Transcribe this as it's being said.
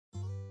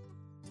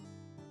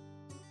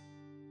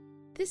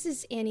This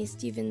is Annie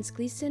Stevens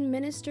Gleason,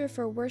 Minister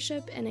for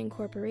Worship and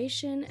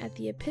Incorporation at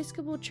the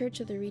Episcopal Church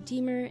of the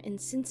Redeemer in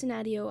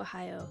Cincinnati,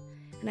 Ohio,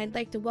 and I'd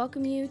like to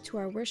welcome you to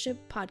our worship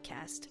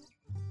podcast.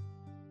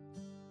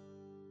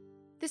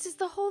 This is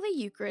the Holy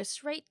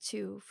Eucharist, Rite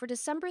 2, for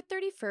December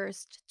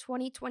 31st,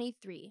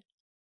 2023.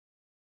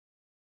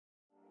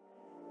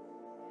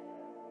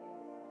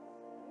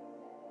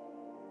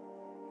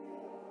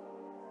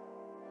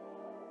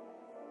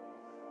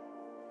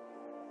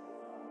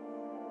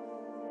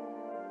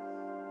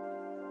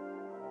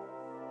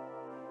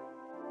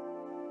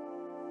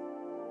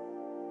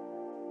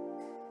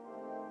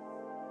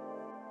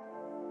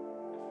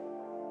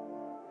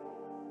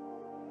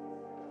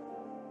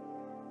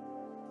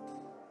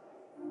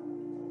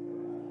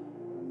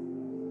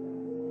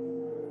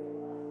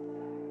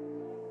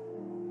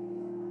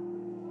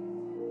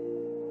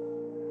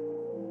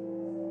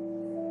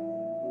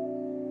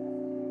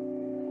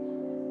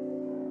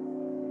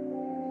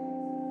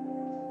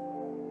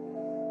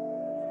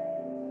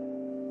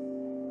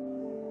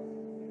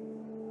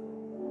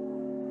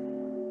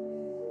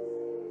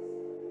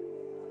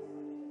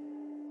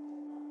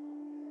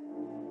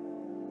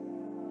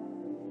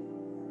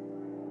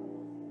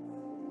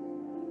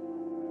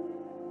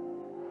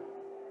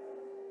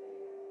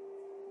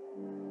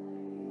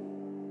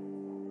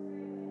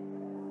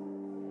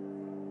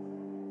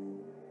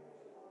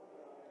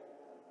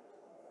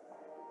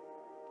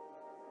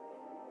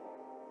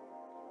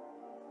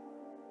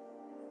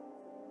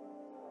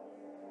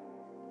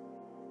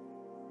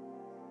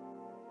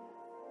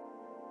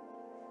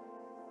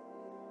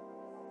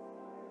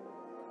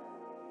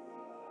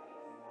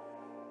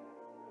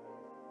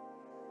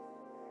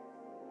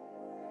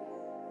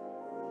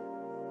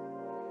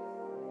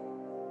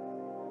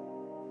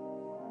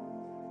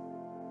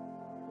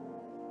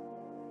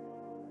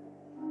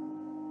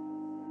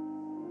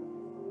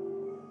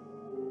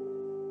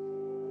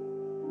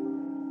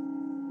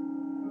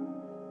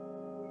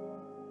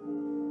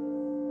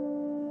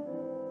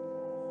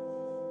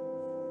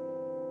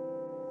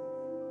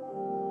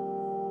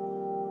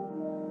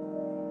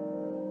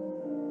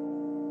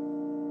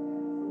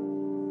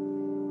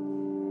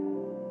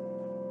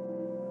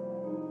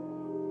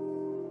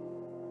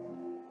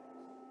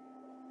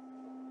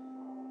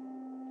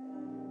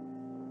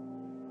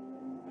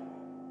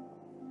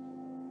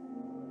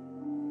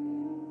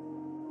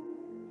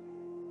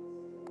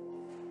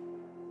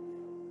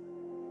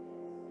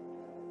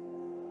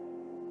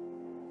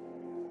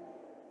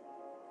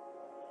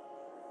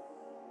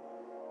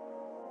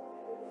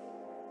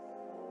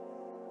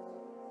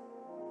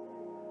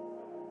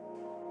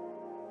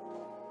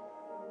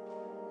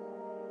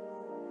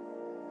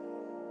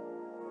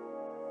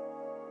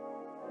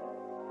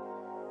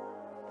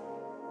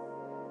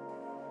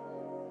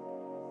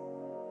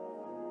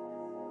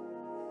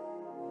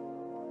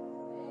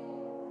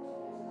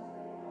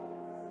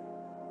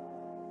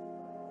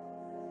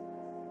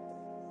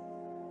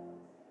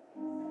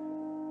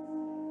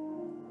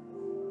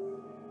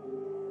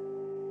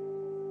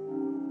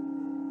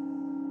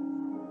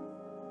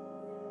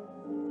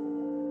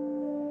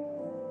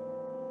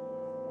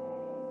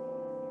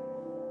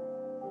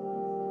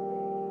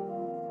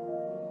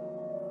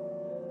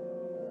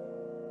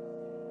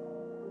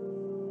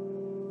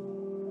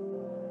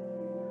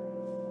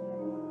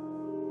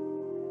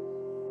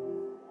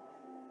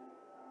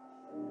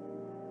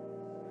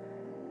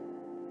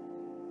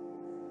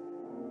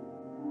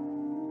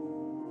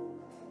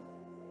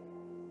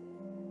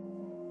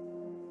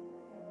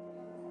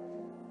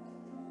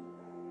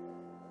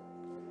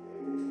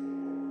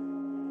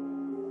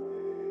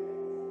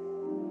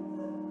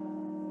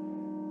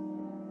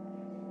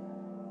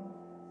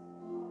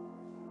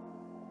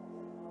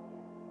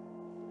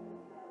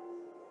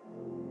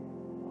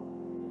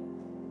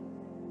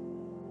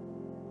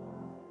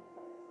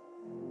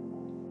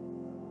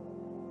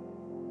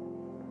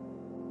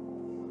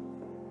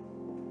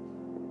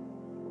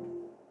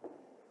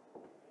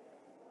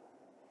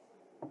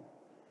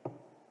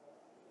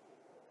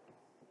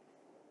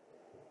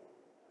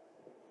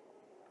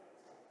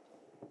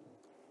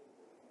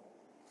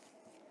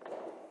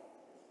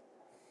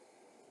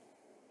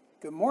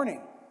 Good morning.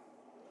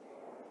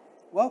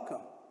 Welcome.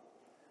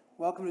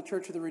 Welcome to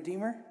Church of the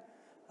Redeemer.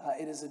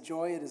 It is a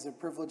joy, it is a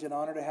privilege and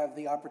honor to have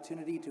the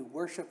opportunity to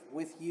worship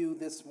with you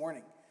this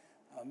morning.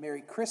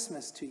 Merry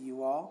Christmas to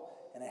you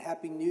all and a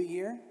Happy New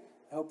Year.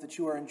 I hope that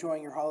you are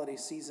enjoying your holiday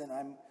season.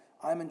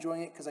 I'm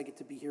enjoying it because I get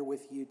to be here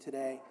with you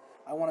today.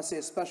 I want to say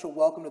a special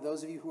welcome to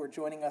those of you who are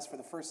joining us for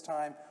the first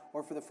time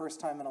or for the first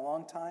time in a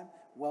long time.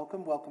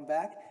 Welcome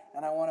back.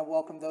 And I want to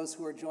welcome those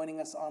who are joining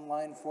us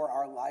online for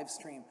our live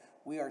stream.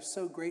 We are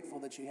so grateful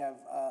that you have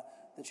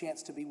the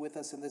chance to be with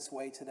us in this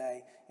way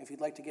today. If you'd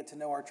like to get to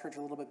know our church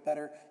a little bit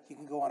better, you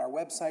can go on our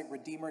website,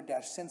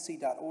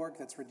 redeemer-cincy.org.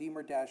 That's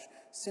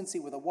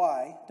redeemer-cincy with a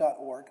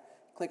Y.org.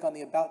 Click on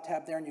the About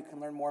tab there and you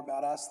can learn more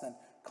about us. Then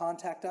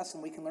contact us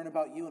and we can learn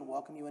about you and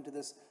welcome you into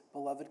this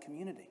beloved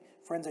community.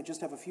 Friends, I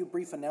just have a few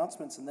brief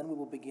announcements and then we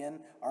will begin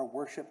our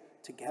worship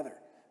together.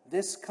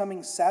 This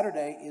coming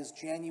Saturday is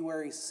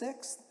January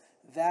 6th.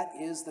 that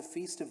is the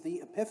Feast of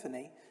the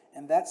Epiphany,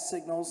 and that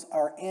signals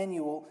our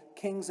annual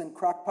Kings and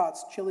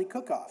Crockpots Chili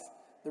Cook-Off,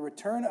 the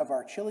return of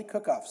our chili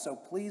cook-off. So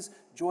please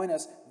join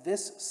us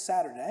this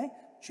Saturday,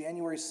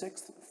 January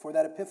 6th, for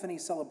that Epiphany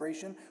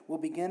celebration. We'll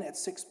begin at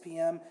 6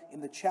 p.m.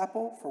 in the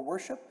chapel for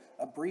worship,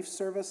 a brief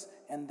service,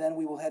 and then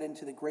we will head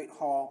into the Great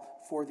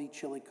Hall for the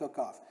chili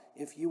cook-off.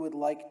 If you would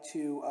like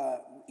to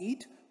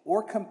eat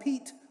or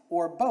compete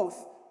or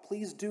both,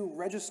 please do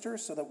register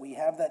so that we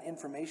have that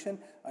information.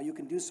 You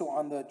can do so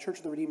on the Church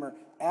of the Redeemer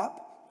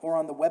app or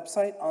on the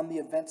website on the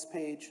events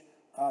page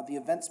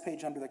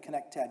under the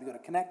Connect tab. You go to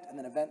Connect and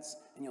then Events,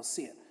 and you'll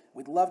see it.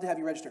 We'd love to have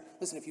you register.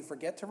 Listen, if you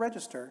forget to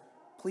register,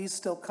 please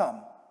still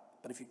come.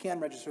 But if you can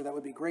register, that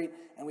would be great.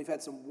 And we've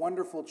had some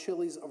wonderful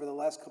chilies over the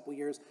last couple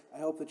years. I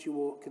hope that you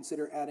will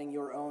consider adding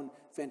your own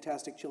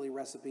fantastic chili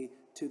recipe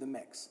to the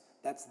mix.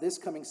 That's this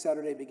coming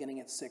Saturday beginning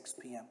at 6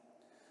 p.m.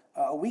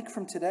 A week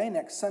from today,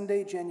 next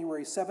Sunday,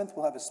 January 7th,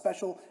 we'll have a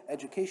special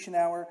education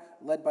hour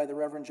led by the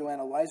Reverend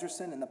Joanna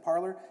Liserson in the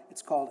parlor.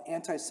 It's called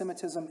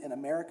Anti-Semitism in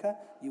America.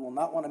 You will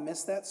not want to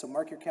miss that, so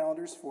mark your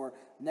calendars for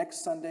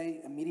next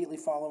Sunday, immediately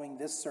following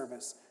this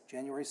service,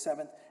 January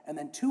 7th. And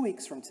then 2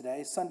 weeks from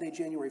today, Sunday,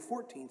 January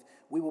 14th,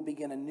 we will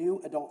begin a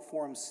new adult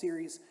forum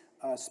series,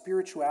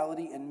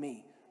 Spirituality and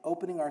Me,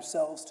 opening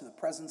ourselves to the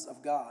presence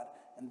of God.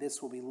 And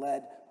this will be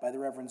led by the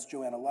Reverends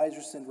Joanna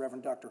Liserson,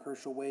 Reverend Dr.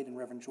 Herschel Wade, and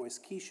Reverend Joyce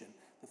Keeshan.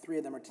 The three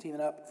of them are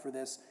teaming up for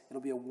this.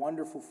 It'll be a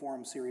wonderful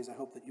forum series. I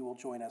hope that you will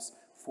join us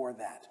for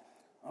that.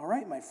 All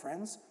right, my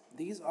friends,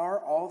 these are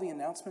all the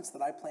announcements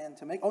that I plan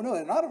to make. Oh, no,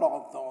 they're not at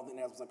all the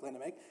announcements I plan to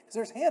make, because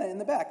there's Hannah in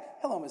the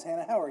back. Hello, Miss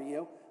Hannah. How are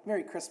you?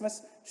 Merry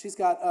Christmas. She's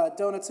got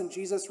donuts and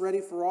Jesus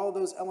ready for all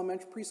those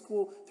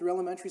preschool through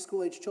elementary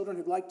school age children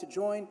who'd like to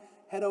join.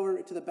 Head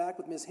over to the back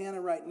with Miss Hannah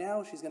right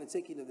now. She's going to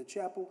take you to the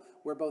chapel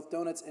where both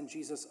donuts and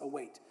Jesus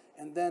await.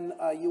 And then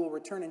you will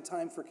return in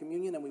time for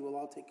communion, and we will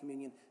all take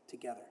communion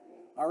together.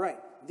 All right.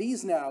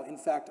 These now, in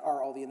fact,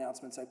 are all the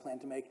announcements I plan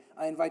to make.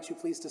 I invite you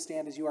please to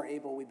stand as you are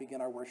able. We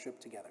begin our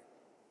worship together.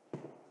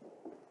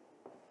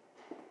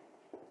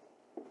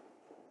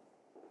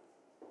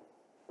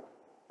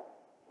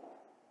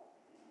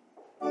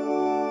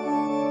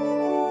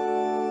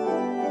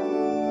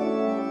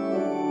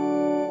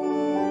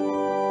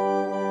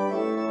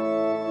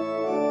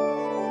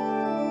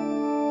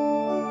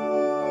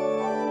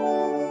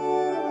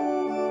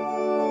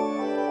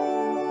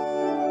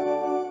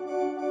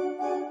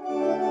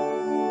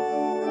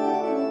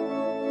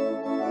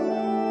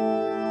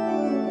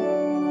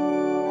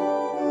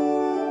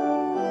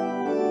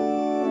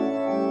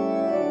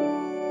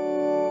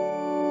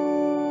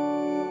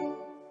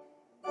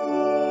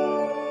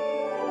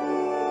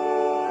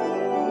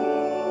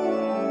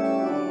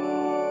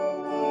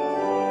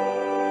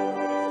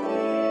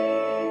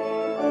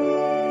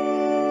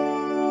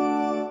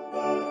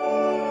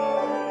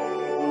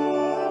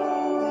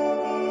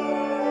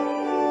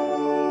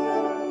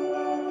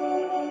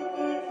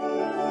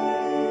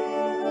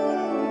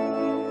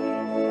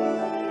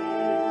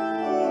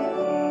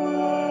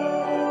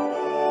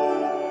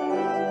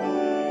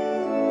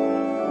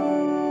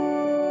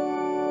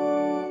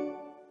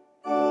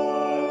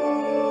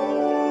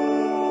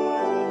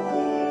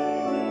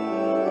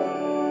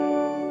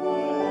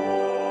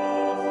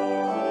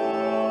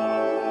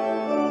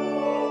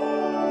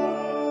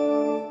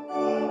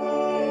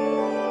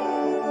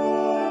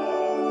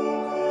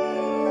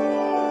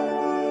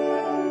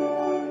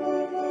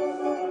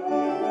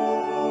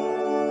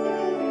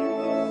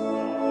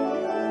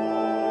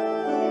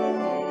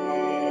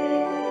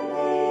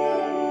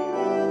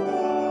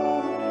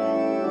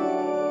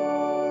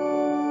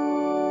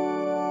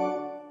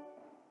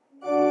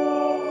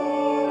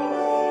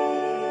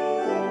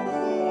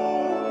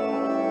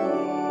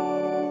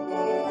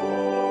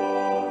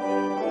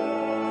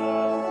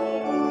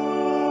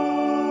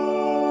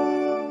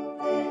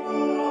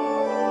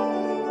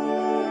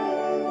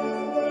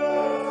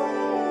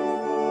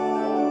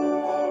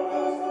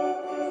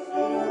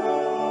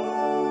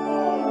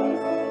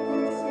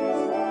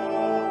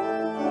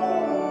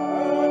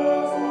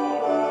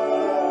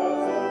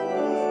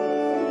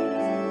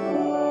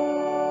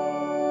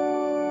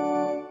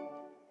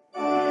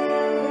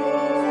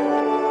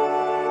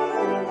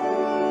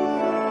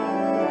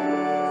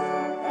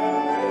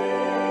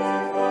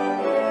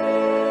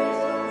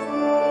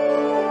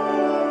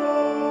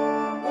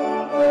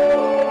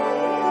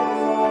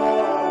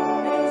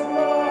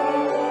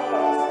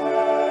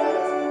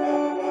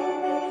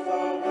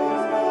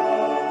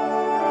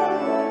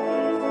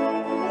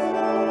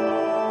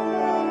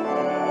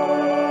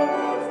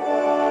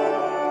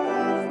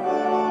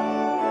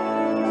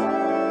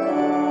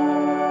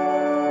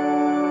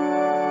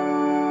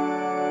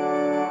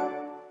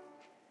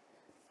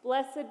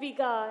 Blessed be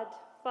God,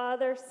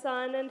 Father,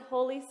 Son, and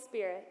Holy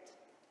Spirit.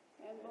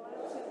 And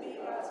blessed be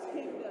God's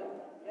kingdom,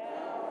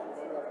 now and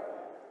forever.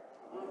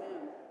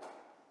 Amen.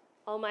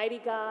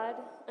 Almighty God,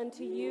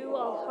 unto you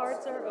all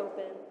hearts are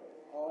open,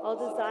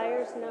 all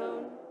desires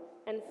known,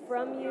 and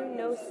from you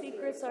no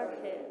secrets are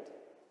hid.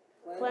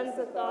 Cleanse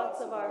the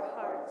thoughts of our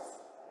hearts,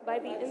 by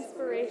the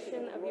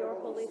inspiration of your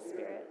Holy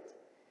Spirit,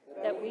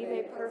 that we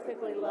may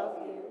perfectly love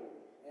you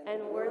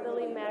and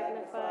worthily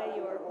magnify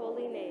your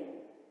holy name,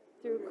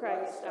 through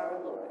Christ our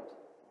Lord.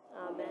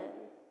 Amen.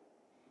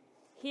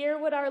 Hear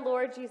what our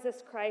Lord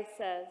Jesus Christ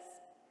says.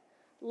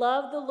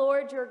 Love the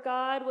Lord your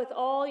God with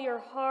all your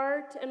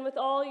heart and with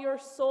all your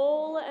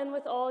soul and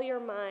with all your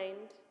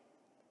mind.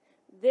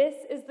 This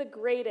is the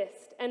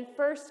greatest and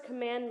first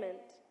commandment,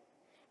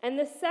 and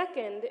the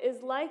second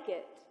is like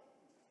it.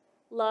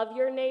 Love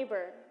your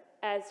neighbor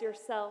as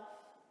yourself.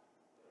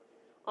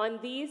 On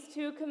these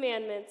two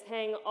commandments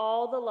hang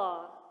all the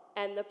law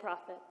and the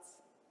prophets.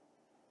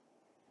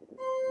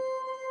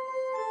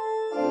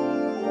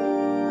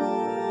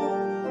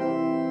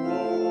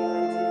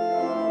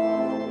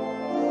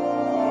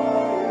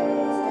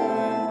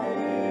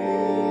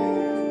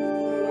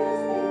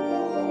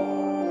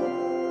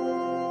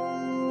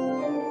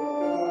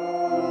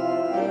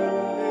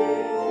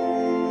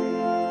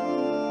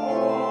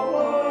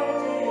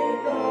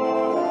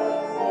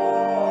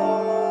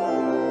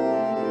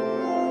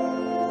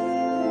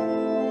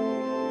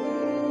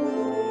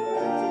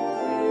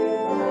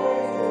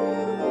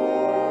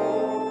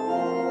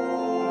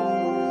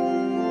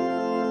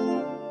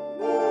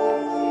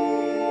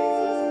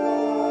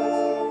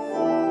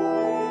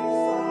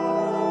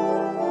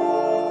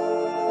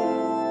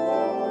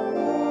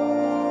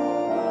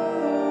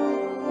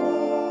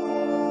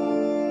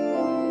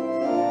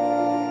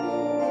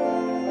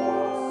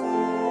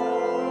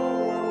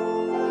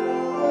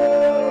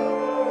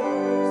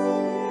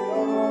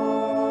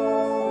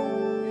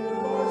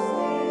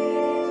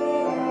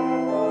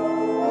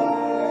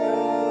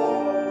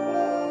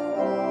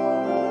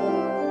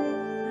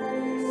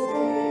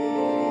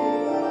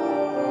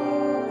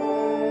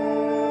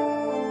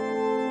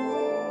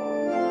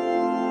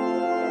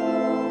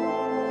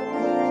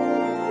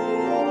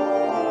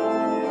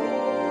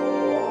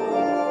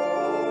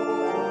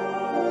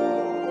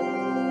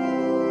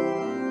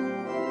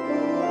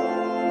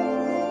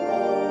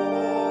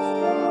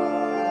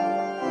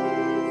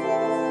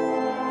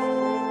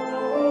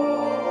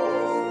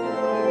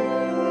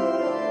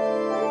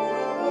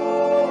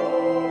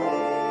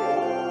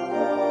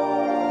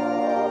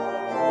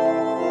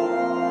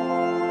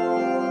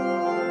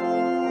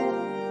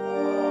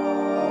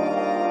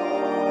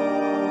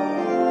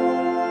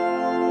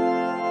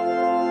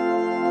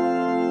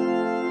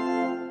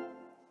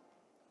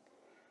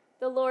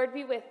 The Lord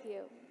be with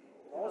you.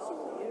 Also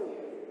with you.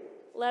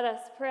 Let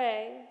us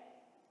pray.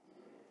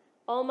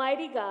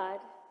 Almighty God,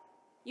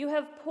 you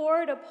have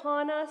poured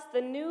upon us the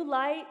new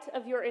light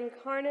of your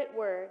incarnate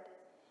word.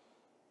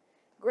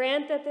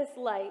 Grant that this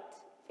light,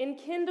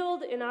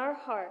 enkindled in our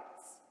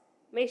hearts,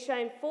 may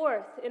shine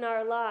forth in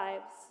our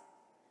lives.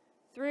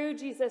 Through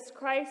Jesus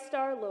Christ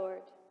our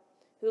Lord,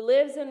 who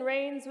lives and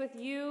reigns with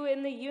you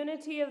in the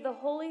unity of the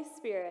Holy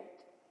Spirit,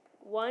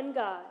 one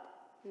God,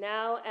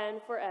 now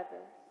and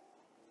forever.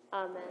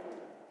 Amen.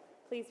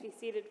 Please be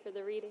seated for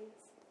the readings.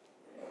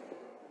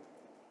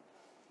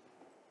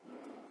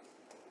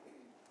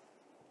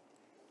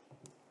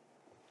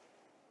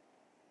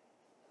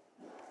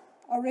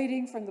 A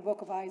reading from the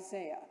book of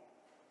Isaiah.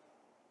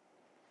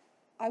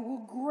 I will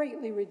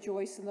greatly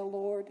rejoice in the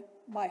Lord.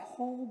 My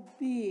whole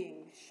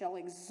being shall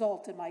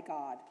exult in my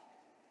God.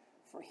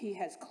 For he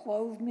has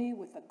clothed me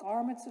with the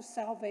garments of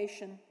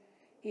salvation.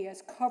 He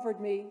has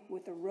covered me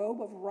with the robe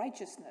of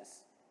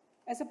righteousness.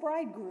 As a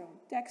bridegroom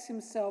decks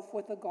himself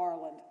with a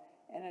garland,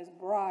 and as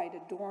bride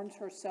adorns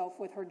herself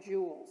with her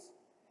jewels.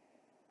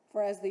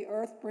 For as the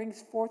earth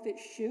brings forth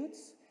its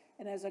shoots,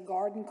 and as a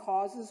garden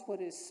causes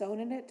what is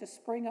sown in it to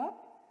spring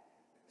up,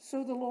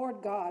 so the Lord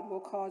God will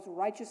cause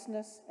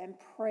righteousness and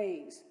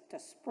praise to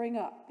spring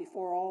up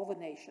before all the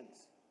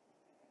nations.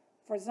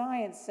 For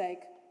Zion's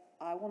sake,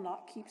 I will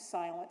not keep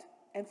silent,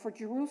 and for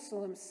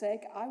Jerusalem's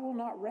sake, I will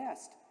not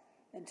rest,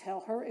 until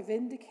her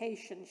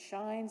vindication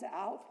shines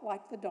out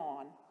like the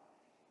dawn,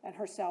 and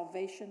her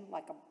salvation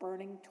like a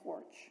burning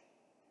torch.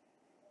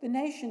 The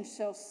nations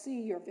shall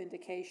see your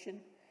vindication,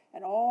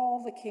 and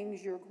all the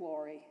kings your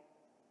glory,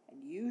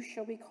 and you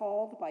shall be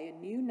called by a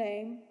new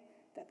name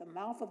that the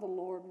mouth of the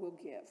Lord will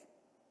give.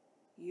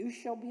 You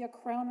shall be a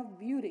crown of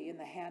beauty in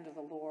the hand of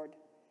the Lord,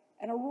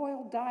 and a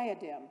royal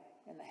diadem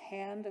in the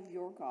hand of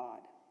your God.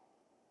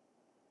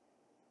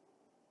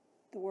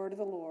 The word of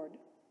the Lord.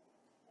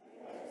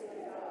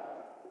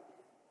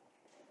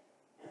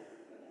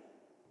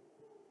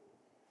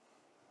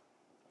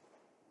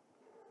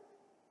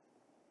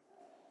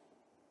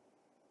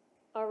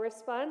 Our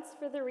response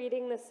for the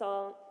reading this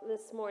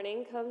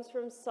morning comes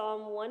from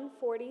Psalm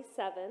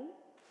 147.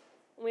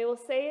 We will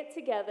say it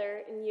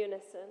together in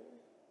unison.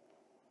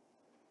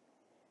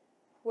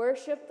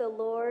 Worship the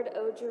Lord,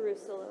 O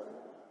Jerusalem.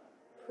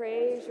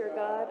 Praise your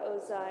God,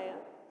 O Zion.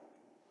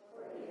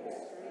 For he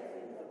has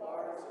strengthened the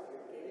bars of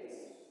your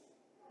gates.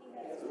 He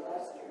has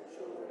blessed your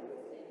children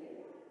within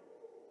you.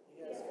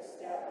 He has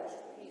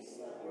established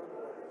peace on your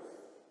borders.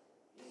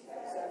 He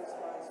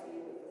satisfies you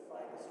with the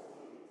finest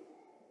wheat.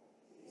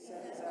 He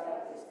sends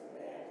out his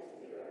command to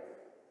the earth,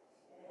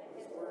 and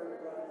his word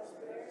runs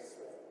very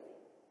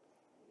swiftly.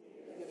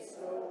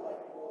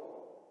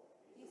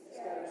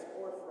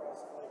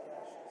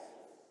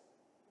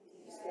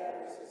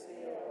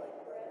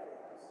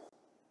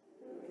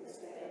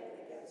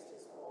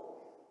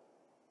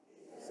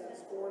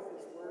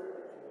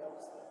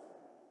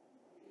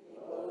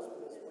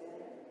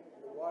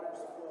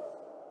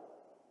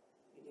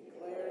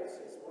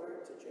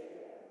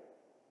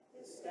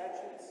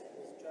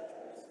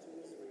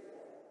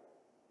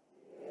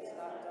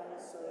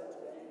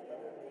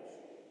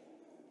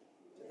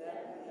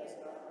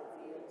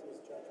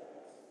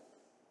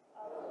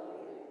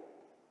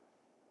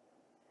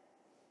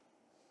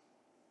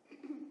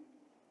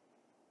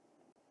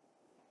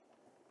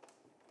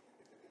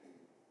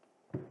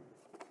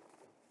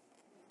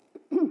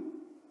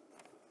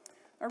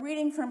 A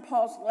reading from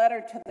Paul's letter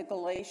to the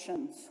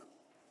Galatians.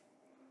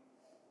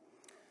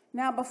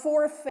 Now,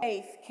 before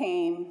faith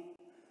came,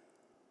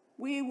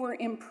 we were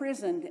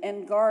imprisoned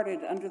and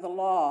guarded under the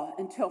law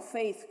until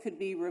faith could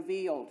be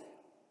revealed.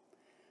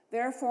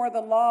 Therefore,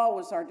 the law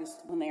was our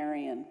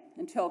disciplinarian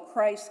until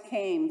Christ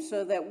came,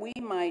 so that we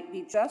might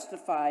be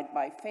justified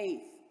by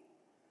faith.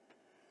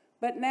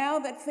 But now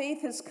that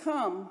faith has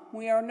come,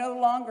 we are no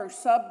longer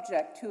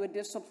subject to a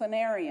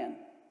disciplinarian.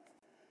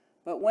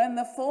 But when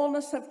the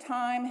fullness of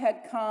time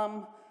had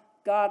come,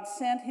 God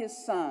sent his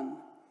Son,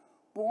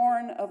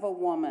 born of a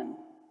woman,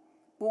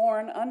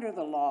 born under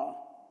the law,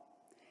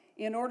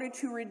 in order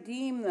to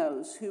redeem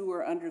those who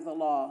were under the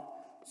law,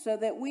 so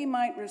that we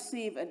might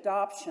receive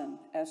adoption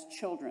as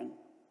children.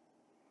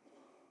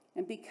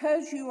 And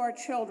because you are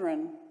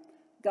children,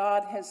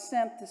 God has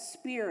sent the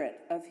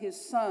Spirit of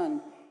his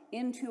Son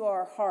into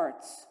our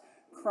hearts,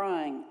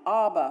 crying,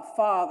 Abba,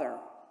 Father,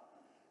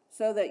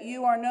 so that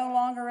you are no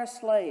longer a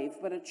slave,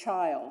 but a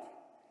child,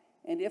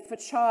 and if a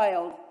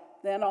child,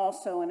 then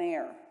also an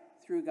heir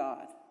through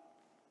God.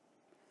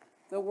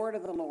 The word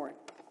of the Lord.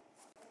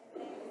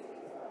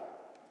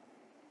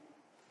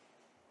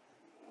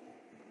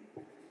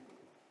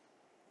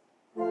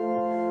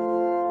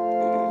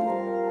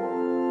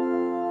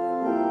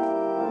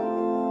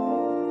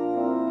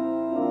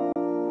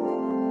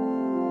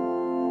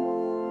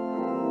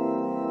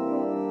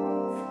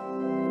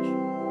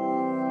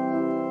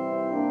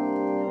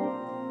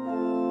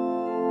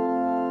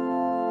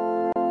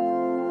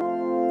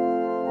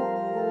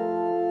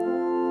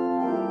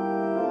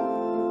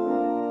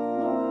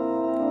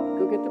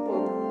 Get the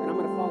book, and I'm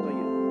going to follow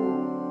you.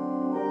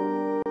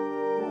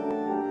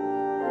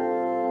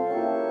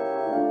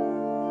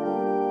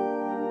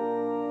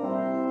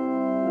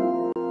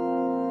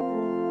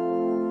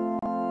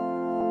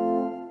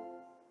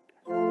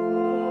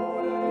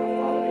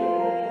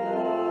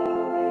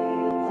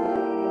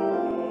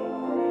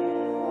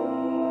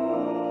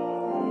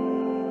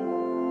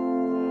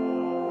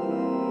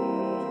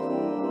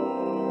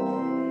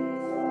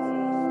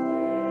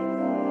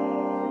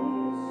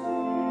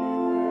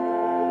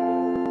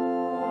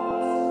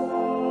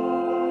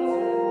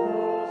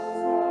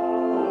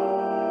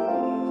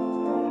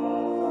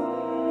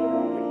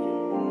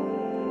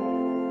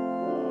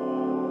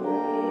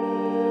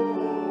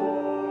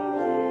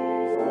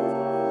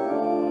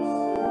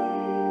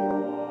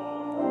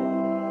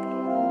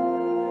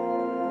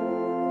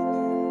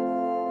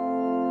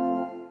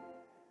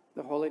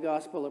 The Holy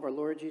Gospel of our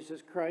Lord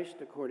Jesus Christ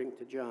according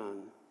to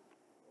John.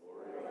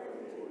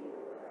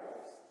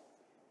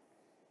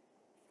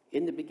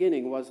 In the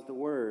beginning was the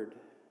Word,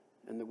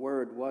 and the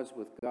Word was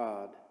with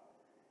God,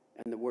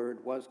 and the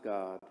Word was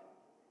God.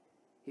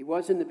 He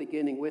was in the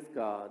beginning with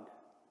God.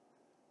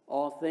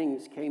 All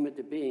things came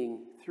into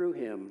being through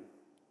him,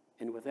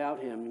 and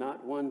without him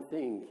not one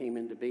thing came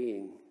into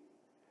being.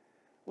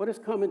 What has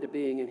come into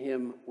being in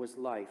him was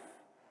life,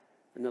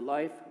 and the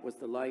life was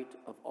the light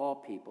of all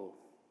people.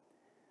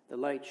 The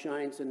light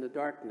shines in the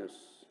darkness,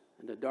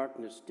 and the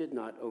darkness did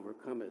not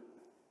overcome it.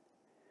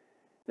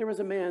 There was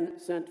a man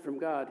sent from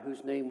God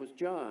whose name was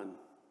John.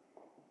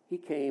 He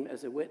came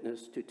as a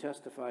witness to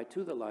testify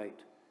to the light,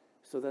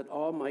 so that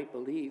all might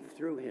believe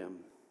through him.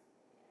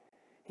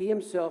 He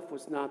himself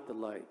was not the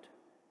light,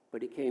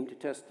 but he came to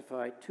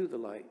testify to the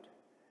light.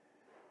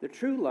 The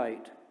true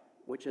light,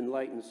 which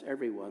enlightens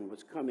everyone,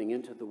 was coming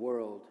into the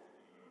world.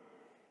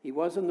 He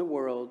was in the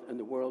world, and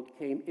the world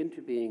came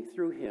into being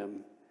through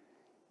him,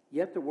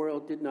 yet the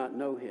world did not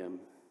know him.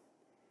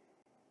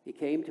 He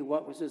came to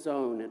what was his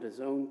own, and his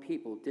own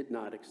people did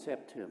not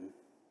accept him.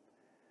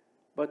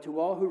 But to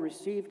all who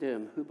received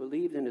him, who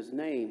believed in his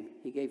name,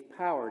 he gave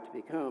power to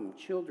become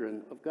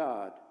children of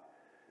God,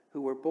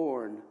 who were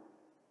born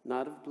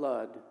not of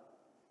blood,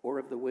 or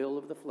of the will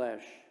of the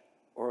flesh,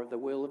 or of the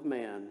will of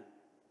man,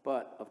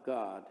 but of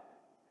God.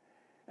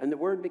 And the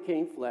Word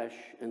became flesh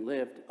and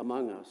lived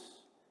among us,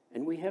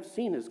 and we have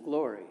seen his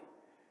glory,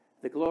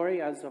 the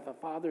glory as of a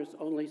Father's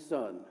only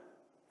Son,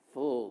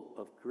 full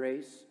of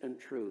grace and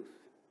truth.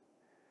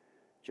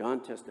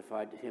 John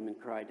testified to him and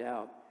cried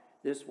out,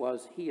 "This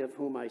was he of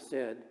whom I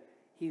said,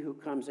 'He who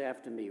comes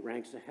after me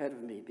ranks ahead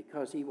of me,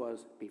 because he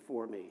was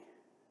before me.'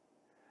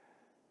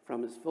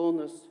 From his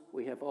fullness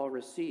we have all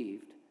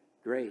received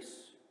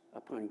grace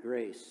upon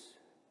grace.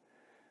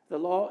 The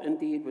law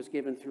indeed was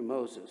given through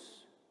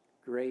Moses.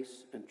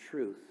 Grace and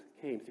truth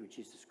came through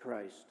Jesus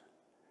Christ.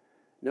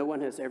 No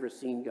one has ever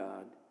seen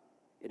God.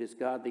 It is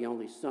God, the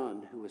only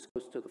Son, who is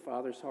close to the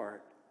Father's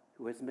heart,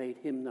 who has made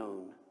him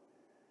known."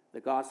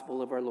 The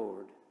gospel of our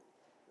Lord.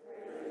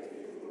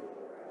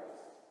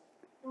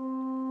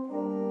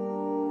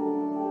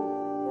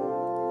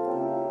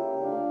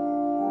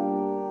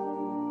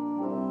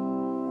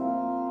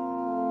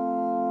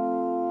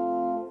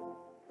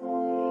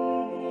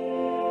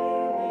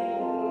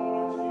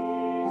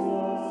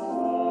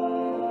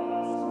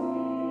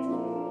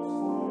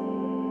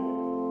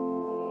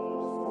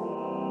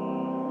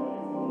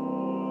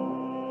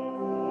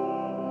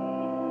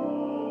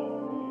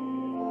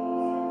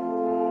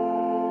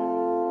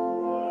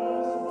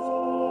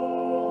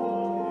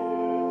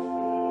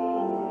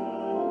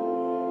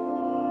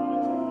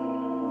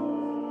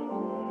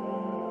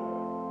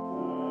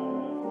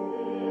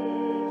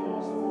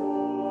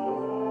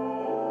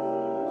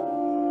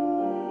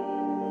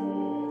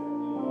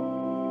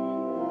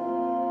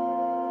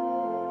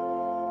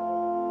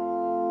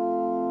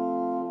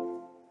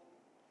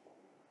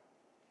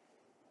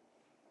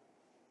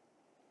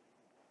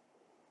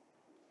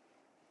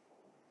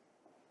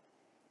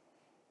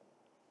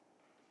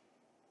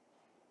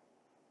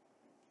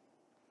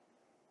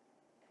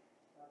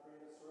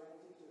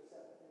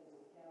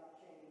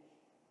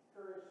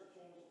 courage to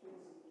change the things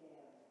that we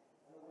can,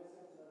 and the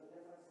wisdom to know the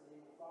difference in the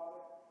name of the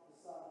Father, the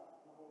Son,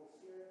 and the Holy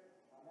Spirit.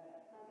 Amen.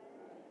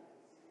 Amen.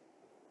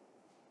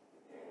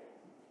 Okay,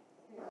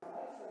 so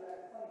I started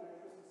acting funny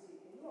during Christmas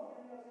Eve. Can you all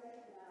hear me okay?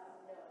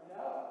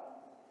 No.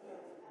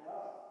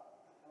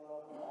 Hello.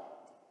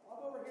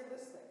 I'll go over here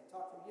this thing and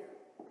talk from here.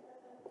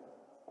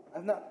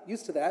 I'm not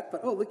used to that,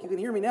 but oh, look, you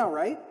can hear me now,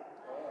 right?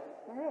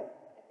 All right.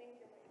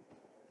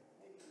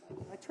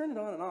 I turned it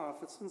on and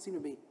off. It doesn't seem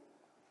to be.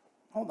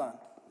 Hold on.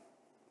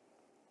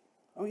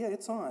 Oh, yeah,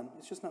 it's on.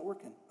 It's just not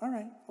working. All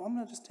right. Well, I'm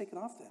going to just take it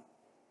off then.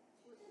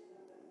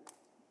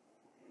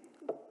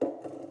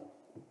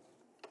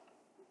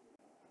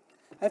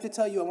 I have to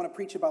tell you, I want to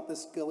preach about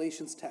this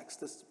Galatians text,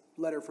 this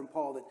letter from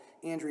Paul that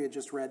Andrea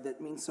just read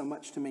that means so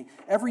much to me.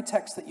 Every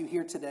text that you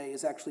hear today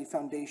is actually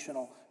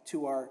foundational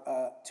to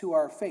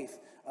our faith,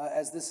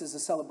 as this is a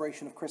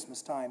celebration of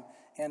Christmas time,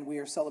 and we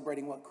are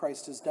celebrating what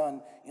Christ has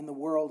done in the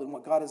world and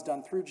what God has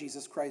done through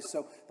Jesus Christ.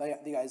 So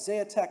the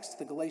Isaiah text,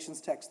 the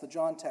Galatians text, the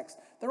John text,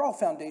 they're all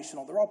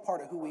foundational. They're all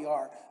part of who we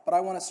are. But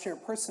I want to share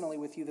personally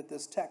with you that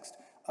this text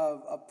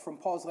from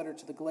Paul's letter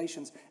to the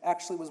Galatians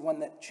actually was one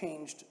that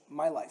changed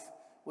my life,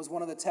 was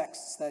one of the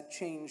texts that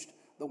changed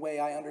the way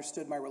I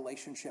understood my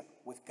relationship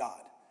with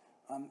God.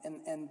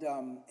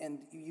 And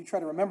you try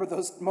to remember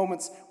those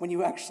moments when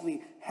you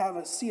actually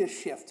see a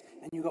shift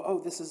and you go, oh,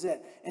 this is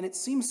it. And it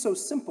seems so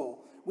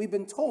simple. We've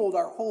been told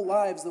our whole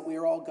lives that we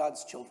are all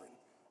God's children.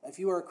 If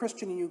you are a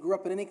Christian and you grew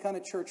up in any kind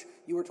of church,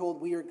 you were told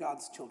we are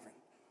God's children.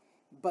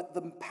 But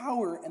the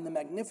power and the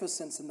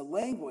magnificence and the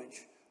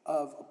language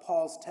of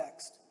Paul's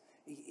text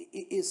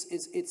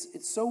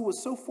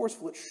was so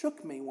forceful. It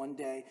shook me one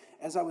day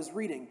as I was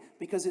reading,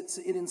 because it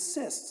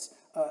insists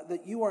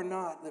that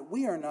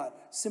we are not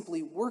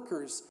simply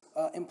workers,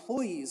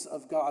 employees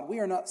of God. We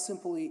are not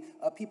simply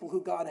people who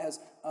God has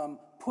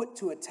put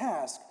to a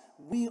task.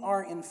 We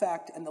are, in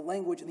fact, and the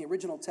language in the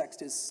original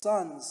text is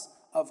sons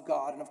of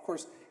God. And of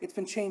course, it's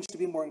been changed to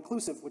be more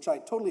inclusive, which I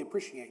totally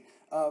appreciate.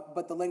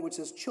 But the language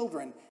says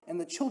children, and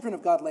the children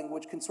of God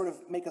language can sort of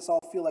make us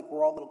all feel like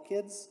we're all little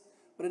kids.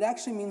 But it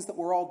actually means that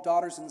we're all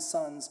daughters and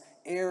sons,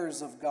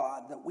 heirs of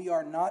God, that we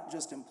are not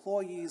just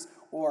employees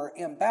or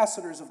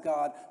ambassadors of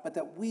God, but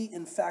that we,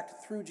 in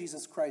fact, through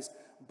Jesus Christ,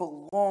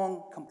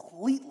 belong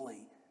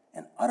completely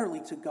and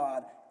utterly to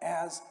God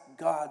as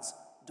God's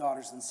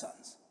daughters and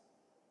sons.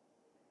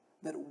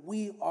 That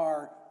we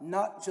are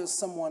not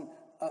just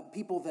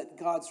people that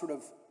God sort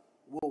of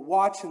will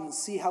watch and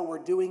see how we're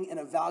doing and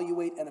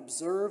evaluate and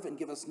observe and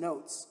give us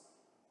notes.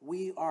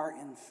 We are,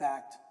 in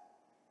fact,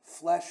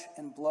 flesh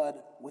and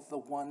blood with the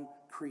one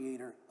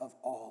creator of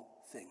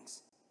all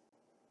things.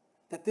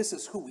 That this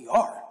is who we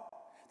are.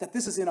 That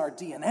this is in our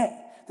DNA.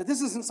 That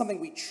this isn't something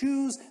we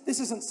choose. This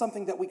isn't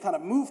something that we kind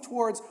of move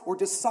towards or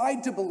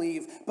decide to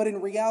believe. But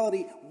in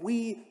reality,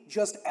 we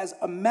just, as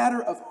a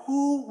matter of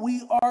who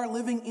we are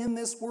living in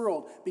this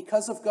world,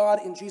 because of God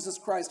in Jesus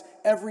Christ,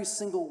 every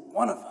single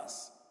one of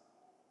us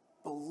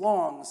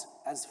belongs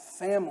as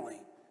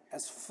family,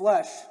 as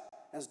flesh,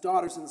 as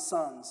daughters and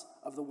sons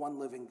of the one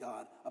living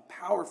God. A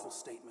powerful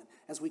statement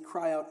as we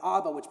cry out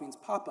Abba, which means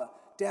Papa,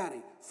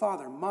 Daddy,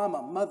 Father,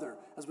 Mama, Mother,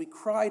 as we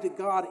cry to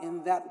God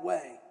in that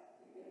way.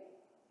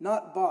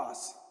 Not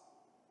boss,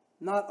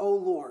 not oh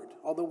Lord,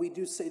 although we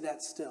do say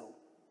that still.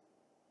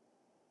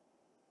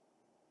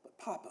 But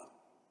Papa,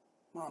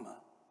 Mama,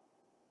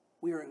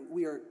 we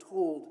are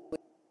told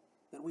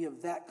that we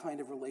have that kind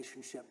of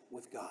relationship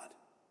with God.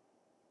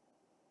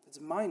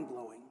 It's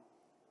mind-blowing.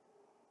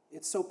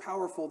 It's so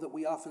powerful that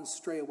we often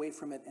stray away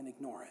from it and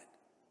ignore it.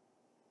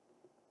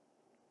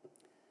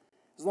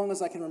 As long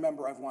as I can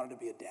remember, I've wanted to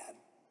be a dad.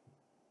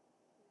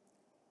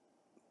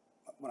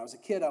 When I was a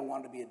kid, I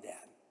wanted to be a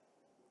dad.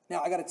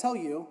 Now, I got to tell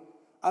you,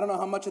 I don't know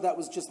how much of that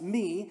was just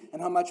me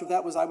and how much of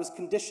that was I was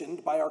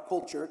conditioned by our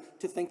culture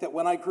to think that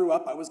when I grew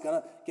up, I was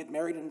going to get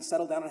married and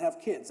settle down and have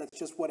kids. That's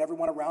just what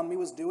everyone around me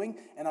was doing,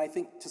 and I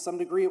think to some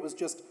degree it was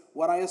just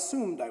what I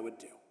assumed I would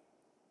do.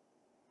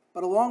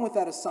 But along with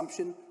that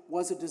assumption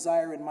was a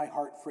desire in my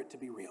heart for it to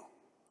be real,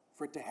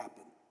 for it to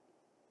happen.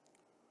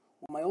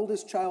 When my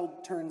oldest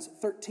child turns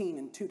 13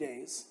 in 2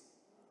 days,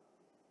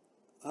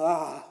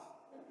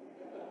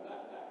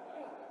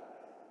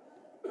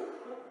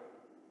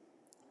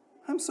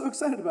 I'm so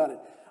excited about it.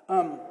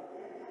 I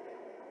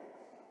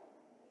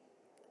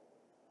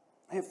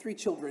have 3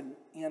 children,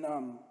 and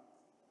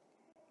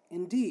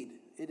indeed,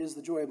 it is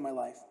the joy of my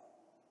life.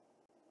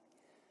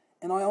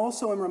 And I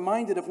also am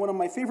reminded of one of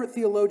my favorite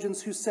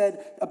theologians who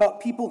said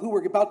about people who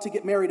were about to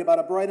get married, about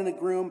a bride and a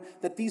groom,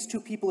 that these 2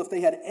 people, if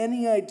they had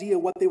any idea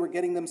what they were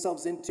getting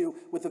themselves into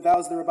with the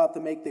vows they're about to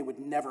make, they would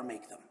never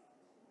make them.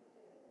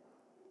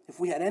 If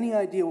we had any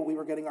idea what we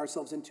were getting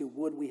ourselves into,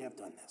 would we have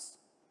done this?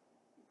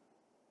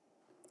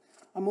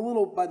 I'm a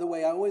little, by the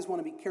way, I always want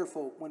to be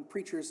careful when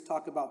preachers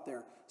talk about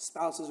their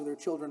spouses or their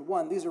children.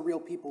 One, these are real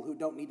people who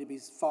don't need to be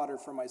fodder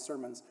for my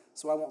sermons,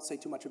 so I won't say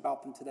too much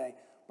about them today.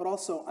 But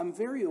also, I'm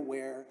very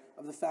aware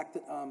of the fact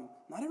that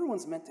not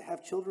everyone's meant to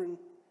have children,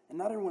 and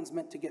not everyone's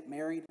meant to get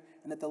married.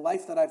 and that the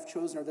life that I've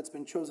chosen or that's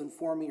been chosen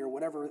for me or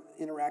whatever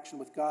interaction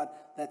with God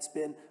that's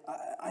been,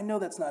 I know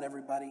that's not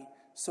everybody.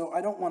 So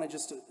I don't want to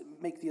just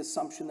make the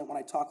assumption that when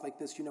I talk like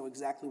this, you know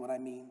exactly what I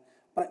mean.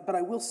 But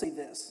I will say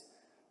this.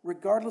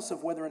 Regardless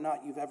of whether or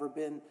not you've ever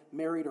been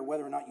married or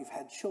whether or not you've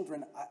had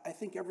children, I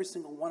think every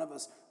single one of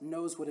us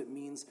knows what it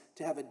means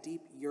to have a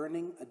deep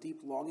yearning, a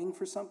deep longing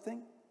for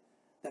something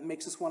that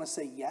makes us want to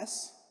say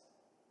yes.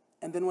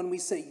 And then when we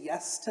say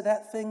yes to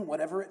that thing,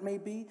 whatever it may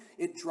be,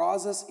 it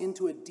draws us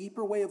into a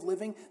deeper way of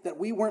living that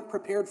we weren't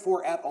prepared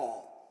for at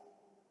all.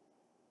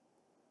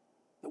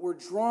 That we're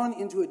drawn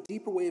into a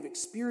deeper way of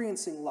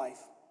experiencing life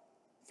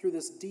through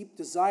this deep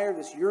desire,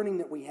 this yearning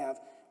that we have.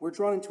 We're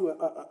drawn into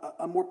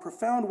a more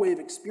profound way of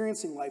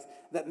experiencing life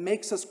that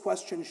makes us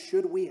question,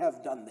 should we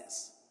have done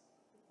this?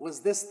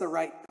 Was this the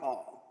right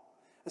call?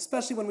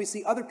 Especially when we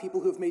see other people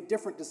who have made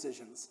different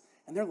decisions,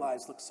 and their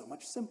lives look so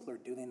much simpler,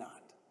 do they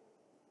not?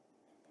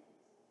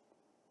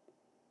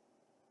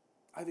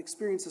 I've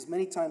experienced this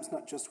many times,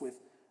 not just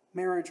with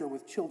marriage or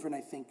with children,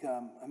 I think.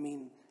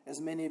 As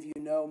many of you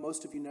know,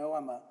 most of you know,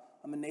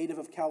 I'm a native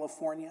of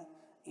California,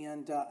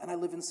 and I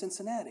live in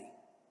Cincinnati.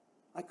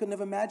 I couldn't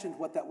have imagined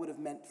what that would have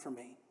meant for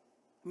me.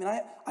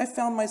 I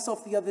found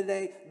myself the other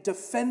day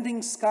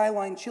defending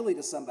Skyline Chili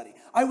to somebody.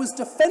 I was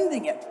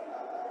defending it.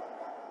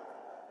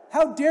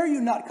 How dare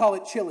you not call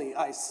it chili,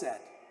 I said.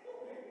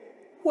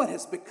 What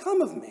has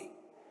become of me?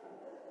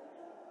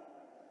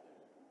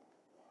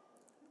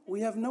 We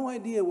have no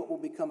idea what will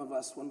become of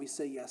us when we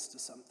say yes to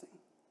something.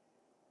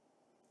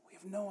 We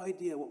have no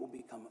idea what will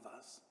become of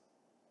us.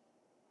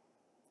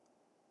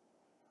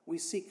 We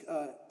seek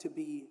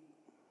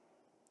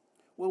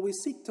we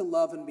seek to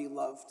love and be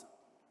loved.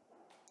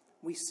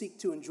 We seek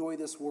to enjoy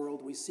this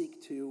world. We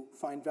seek to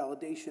find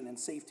validation and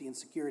safety and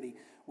security.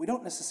 We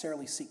don't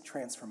necessarily seek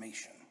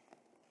transformation.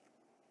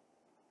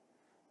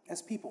 As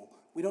people,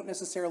 we don't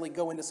necessarily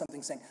go into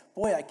something saying,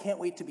 boy, I can't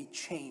wait to be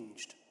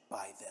changed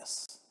by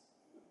this.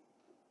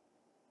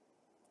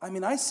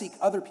 I seek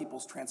other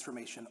people's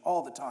transformation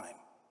all the time.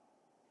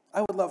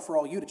 I would love for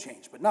all you to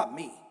change, but not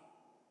me.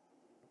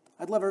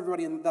 I'd love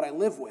everybody that I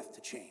live with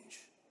to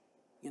change,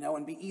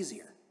 and be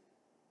easier,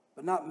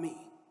 but not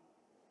me.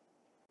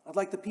 I'd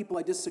like the people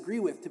I disagree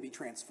with to be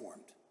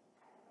transformed.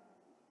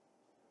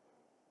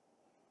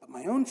 But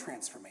my own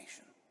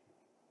transformation,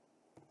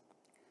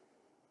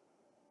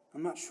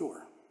 I'm not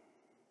sure.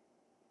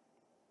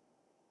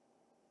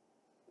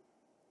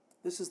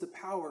 This is the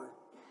power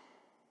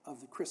of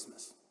the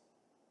Christmas.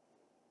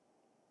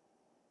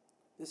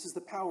 This is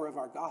the power of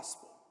our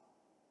gospel.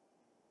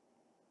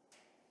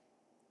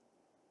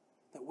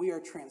 That we are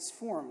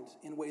transformed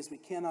in ways we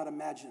cannot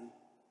imagine,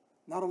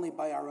 not only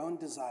by our own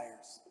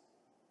desires,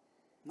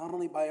 not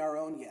only by our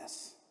own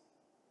yes.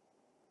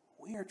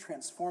 We are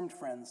transformed,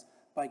 friends,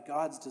 by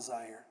God's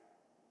desire,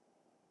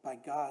 by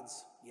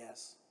God's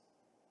yes.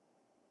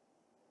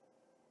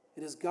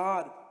 It is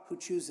God who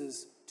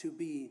chooses to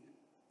be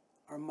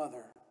our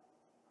mother,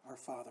 our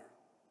father.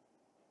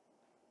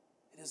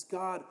 It is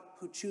God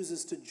who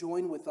chooses to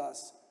join with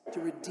us, to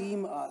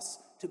redeem us,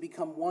 to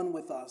become one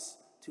with us,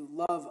 to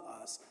love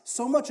us.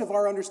 So much of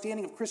our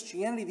understanding of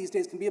Christianity these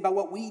days can be about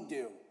what we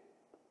do.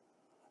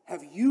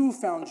 Have you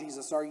found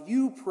Jesus? Are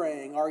you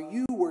praying? Are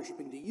you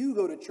worshiping? Do you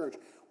go to church?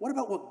 What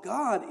about what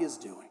God is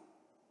doing?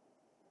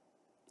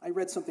 I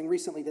read something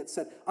recently that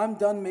said, I'm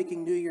done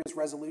making New Year's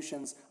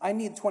resolutions. I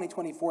need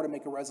 2024 to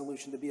make a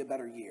resolution to be a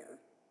better year.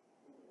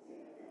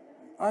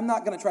 I'm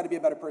not going to try to be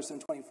a better person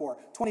in 24.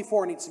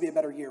 24 needs to be a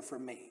better year for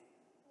me.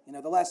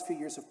 The last few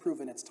years have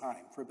proven it's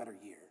time for a better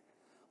year.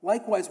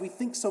 Likewise, we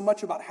think so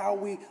much about how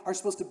we are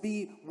supposed to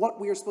be, what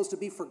we are supposed to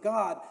be for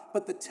God,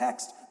 but the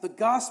text, the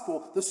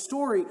gospel, the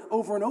story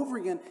over and over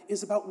again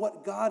is about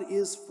what God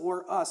is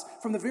for us.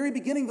 From the very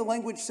beginning, the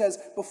language says,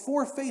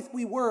 before faith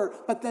we were,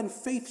 but then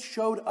faith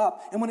showed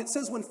up. And when it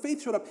says when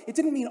faith showed up, it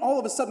didn't mean all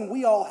of a sudden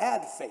we all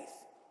had faith.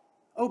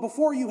 Oh,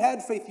 before you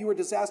had faith, you were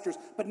disasters,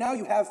 but now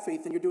you have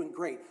faith and you're doing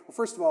great. Well,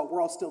 first of all,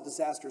 we're all still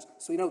disasters,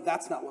 so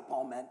that's not what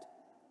Paul meant.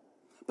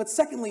 But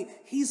secondly,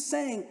 he's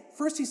saying,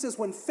 first he says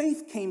when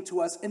faith came to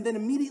us, and then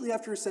immediately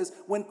after he says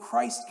when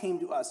Christ came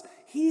to us.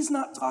 He's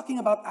not talking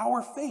about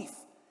our faith.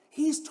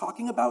 He's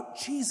talking about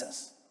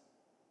Jesus.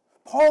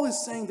 Paul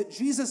is saying that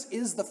Jesus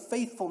is the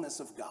faithfulness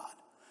of God.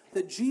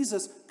 That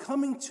Jesus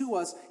coming to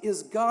us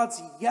is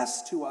God's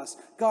yes to us,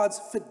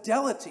 God's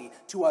fidelity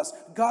to us,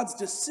 God's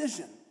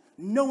decision,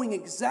 knowing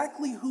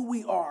exactly who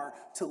we are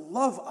to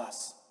love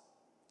us,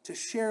 to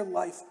share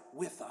life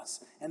with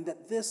us, and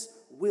that this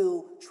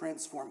will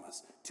transform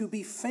us. To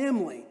be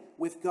family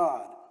with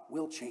God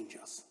will change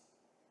us.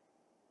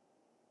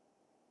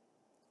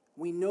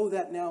 We know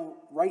that now,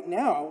 right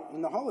now,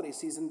 in the holiday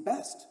season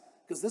best,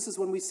 because this is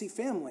when we see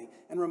family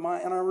and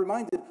are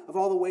reminded of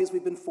all the ways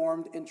we've been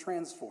formed and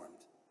transformed,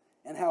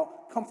 and how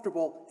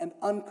comfortable and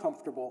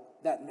uncomfortable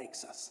that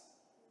makes us.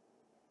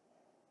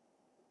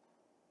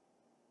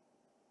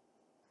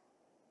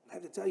 I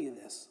have to tell you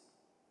this,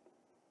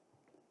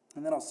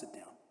 and then I'll sit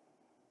down.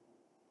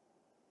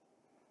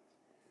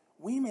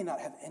 We may not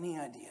have any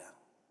idea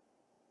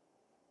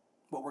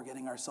what we're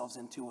getting ourselves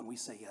into when we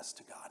say yes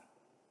to God.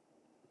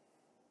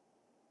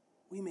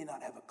 We may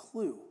not have a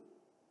clue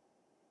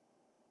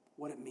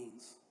what it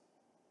means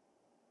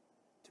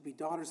to be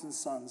daughters and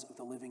sons of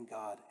the living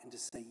God and to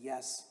say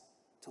yes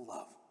to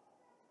love.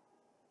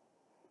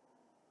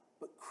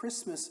 But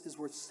Christmas is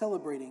worth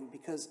celebrating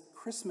because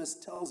Christmas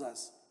tells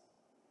us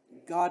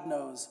God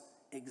knows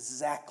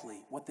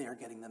exactly what they are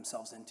getting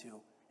themselves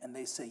into, and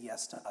they say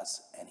yes to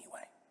us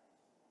anyway.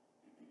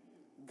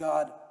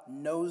 God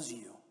knows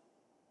you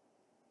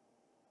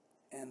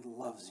and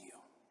loves you.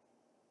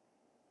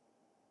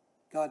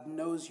 God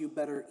knows you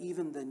better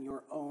even than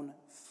your own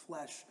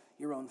flesh,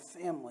 your own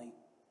family,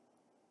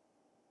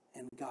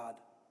 and God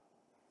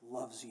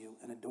loves you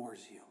and adores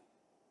you.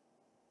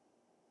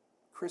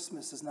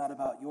 Christmas is not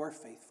about your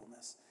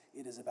faithfulness.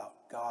 It is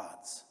about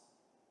God's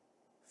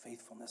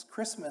faithfulness.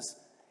 Christmas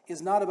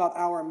is not about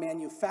our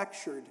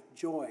manufactured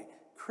joy.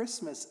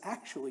 Christmas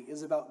actually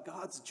is about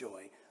God's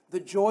joy, the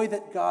joy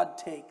that God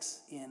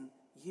takes in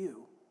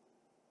you.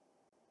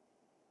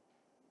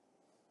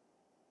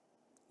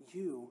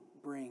 You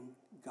bring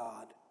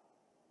God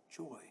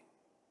joy.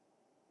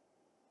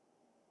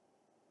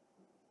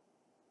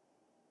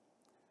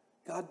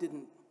 God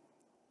didn't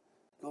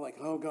go like,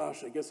 oh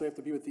gosh, I guess I have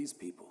to be with these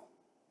people.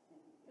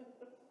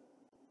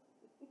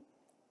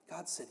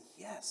 God said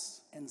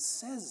yes and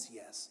says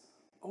yes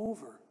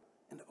over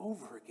and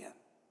over again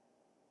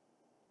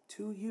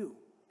to you,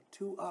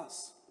 to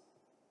us,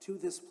 to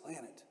this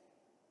planet.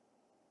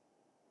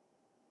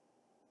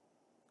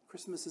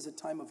 Christmas is a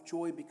time of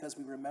joy because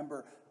we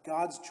remember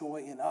God's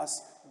joy in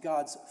us,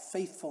 God's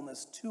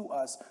faithfulness to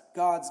us,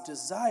 God's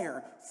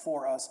desire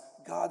for us,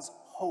 God's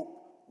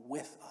hope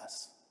with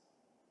us.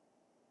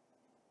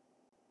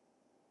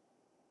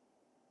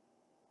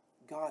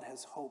 God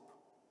has hope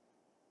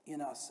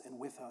in us and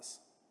with us.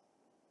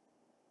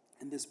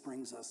 And this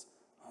brings us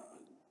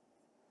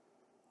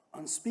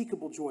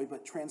unspeakable joy,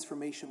 but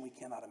transformation we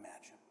cannot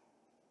imagine.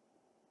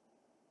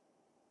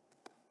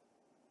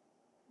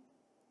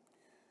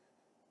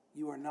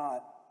 You're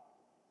not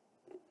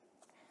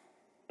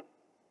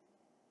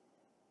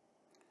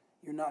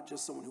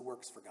just someone who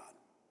works for God.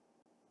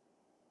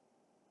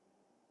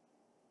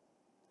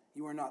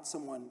 You are not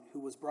someone who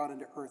was brought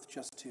into earth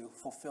just to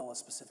fulfill a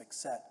specific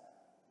set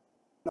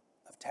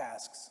of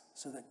tasks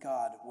so that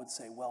God would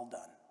say, well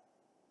done.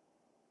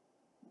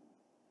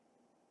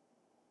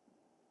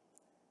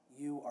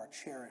 You are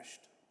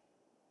cherished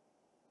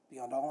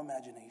beyond all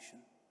imagination.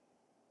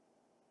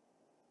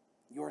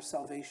 Your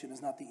salvation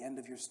is not the end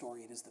of your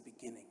story, it is the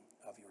beginning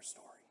of your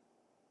story.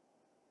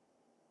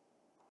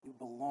 You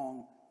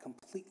belong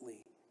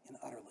completely and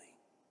utterly.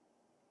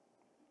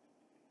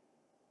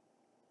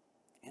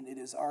 And it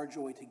is our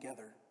joy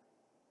together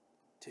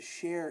to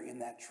share in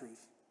that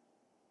truth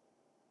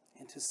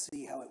and to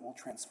see how it will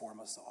transform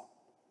us all,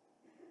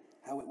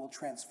 how it will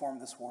transform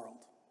this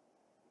world,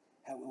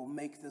 how it will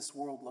make this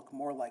world look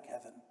more like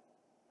heaven,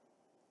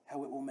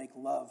 how it will make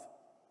love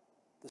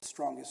the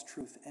strongest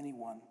truth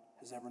anyone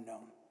has ever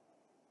known.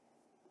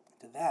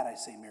 To that I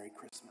say Merry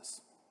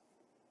Christmas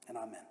and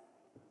Amen.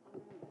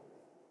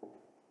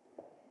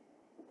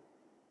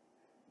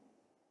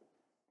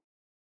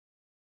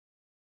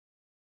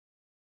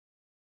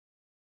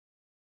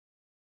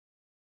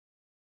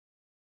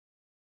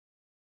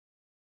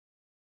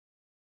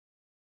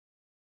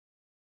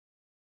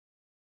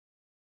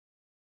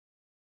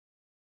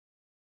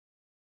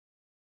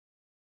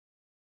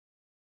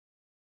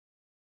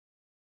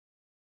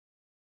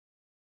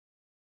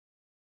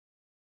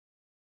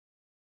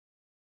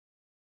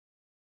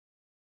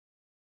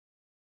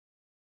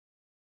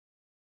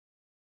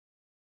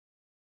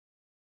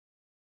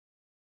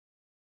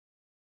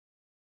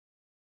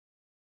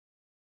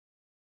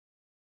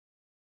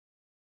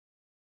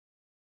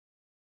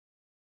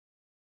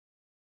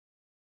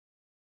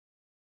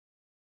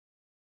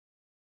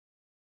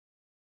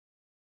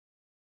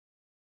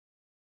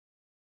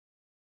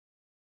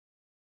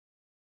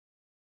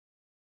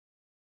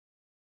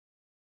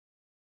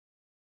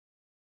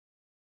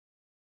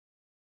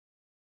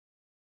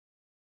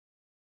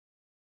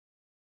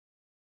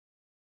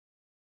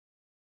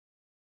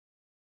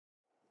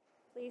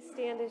 Please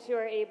stand as you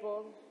are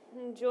able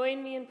and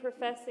join me in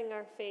professing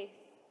our faith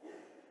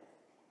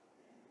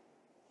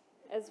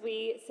as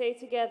we say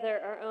together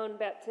our own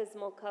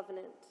baptismal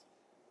covenant.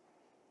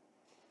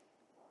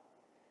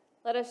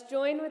 Let us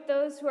join with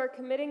those who are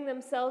committing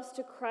themselves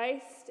to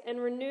Christ and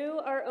renew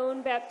our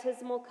own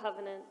baptismal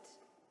covenant.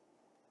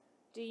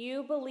 Do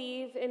you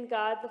believe in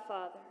God the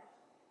Father?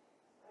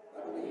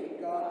 I believe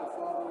in God the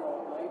Father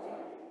Almighty,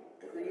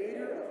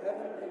 creator of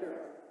heaven and earth.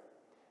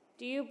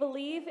 Do you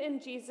believe in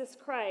Jesus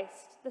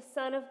Christ, the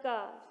Son of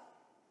God?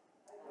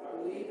 I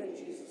believe in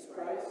Jesus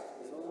Christ,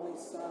 his only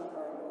Son,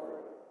 our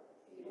Lord.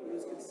 He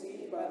was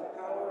conceived by the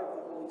power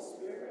of the Holy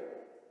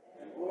Spirit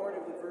and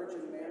born of the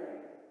Virgin Mary.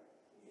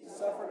 He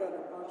suffered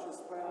under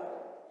Pontius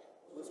Pilate,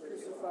 was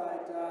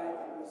crucified, died,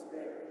 and was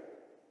buried.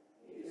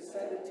 He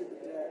descended to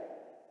the dead.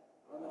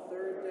 On the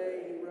third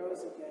day he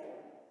rose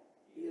again.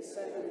 He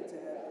ascended into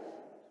heaven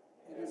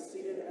and is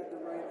seated at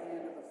the right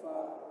hand of the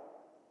Father.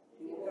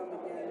 He will come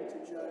again to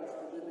judge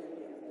the living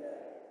and the dead.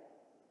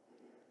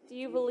 Do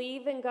you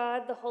believe in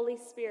God, the Holy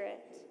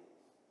Spirit?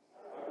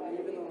 I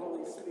believe in the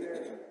Holy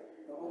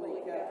Spirit, the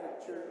Holy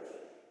Catholic Church,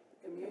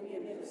 the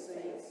communion of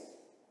saints,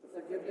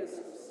 the forgiveness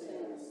of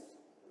sins,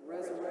 the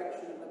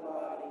resurrection of the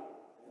body,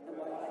 and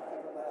the life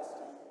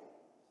everlasting.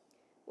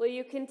 Will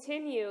you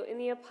continue in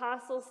the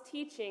apostles'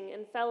 teaching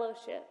and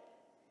fellowship,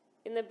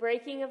 in the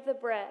breaking of the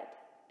bread,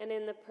 and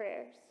in the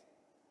prayers?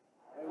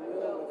 I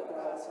will with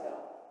God's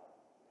help.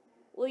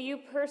 Will you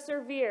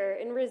persevere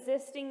in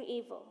resisting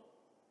evil,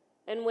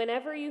 and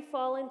whenever you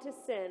fall into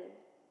sin,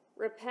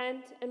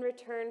 repent and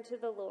return to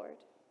the Lord?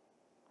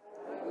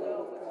 I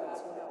will with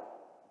God's help.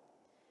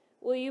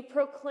 Will you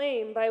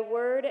proclaim by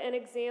word and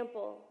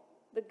example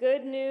the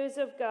good news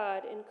of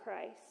God in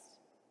Christ?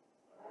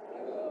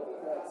 I will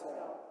with God's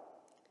help.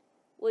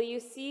 Will you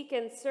seek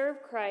and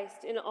serve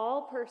Christ in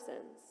all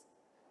persons,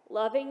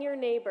 loving your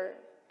neighbor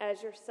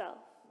as yourself?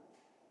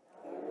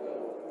 I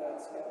will with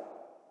God's help.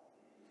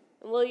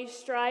 And will you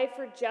strive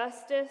for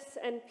justice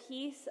and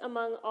peace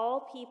among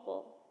all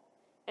people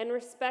and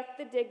respect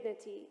the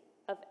dignity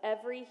of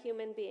every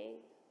human being?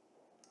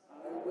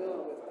 I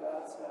will with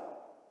God's help.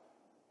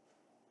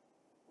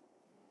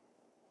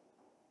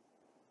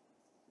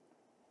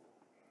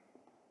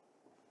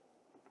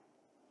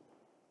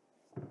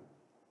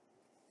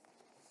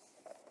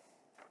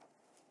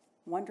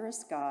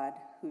 Wondrous God,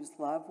 whose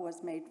love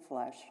was made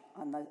flesh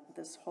on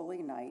this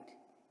holy night,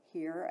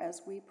 hear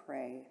as we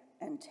pray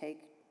and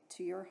take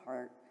to your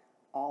heart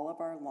all of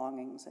our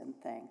longings and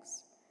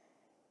thanks.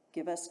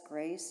 Give us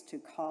grace to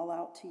call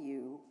out to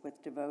you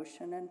with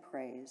devotion and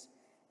praise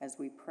as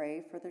we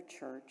pray for the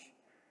church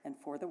and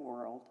for the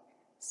world,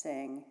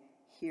 saying,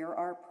 hear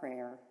our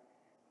prayer.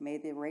 May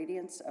the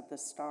radiance of the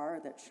star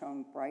that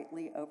shone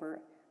brightly over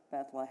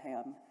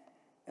Bethlehem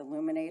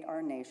illuminate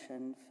our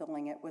nation,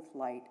 filling it with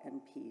light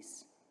and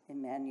peace.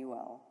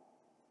 Emmanuel.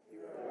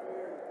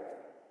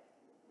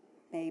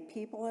 May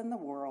people in the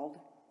world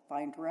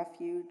find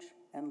refuge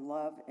and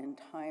love in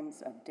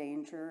times of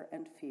danger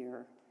and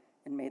fear,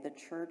 and may the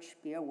church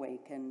be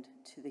awakened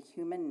to the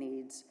human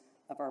needs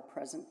of our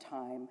present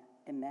time.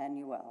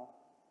 Emmanuel.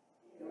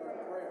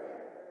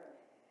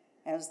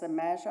 As the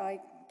Magi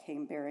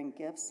came bearing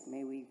gifts,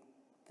 may we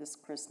this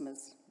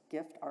Christmas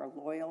gift our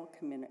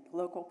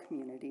local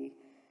community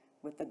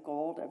with the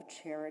gold of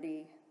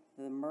charity,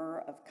 the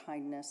myrrh of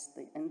kindness,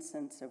 the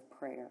incense of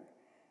prayer.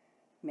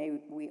 May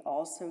we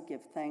also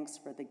give thanks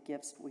for the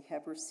gifts we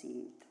have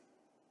received.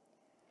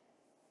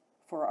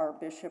 For our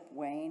Bishop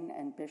Wayne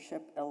and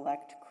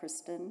Bishop-elect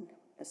Kristen,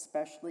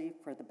 especially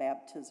for the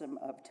baptism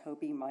of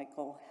Toby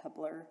Michael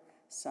Hebler,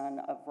 son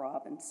of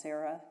Rob and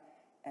Sarah,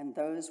 and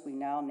those we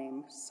now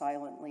name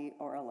silently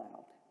or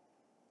aloud.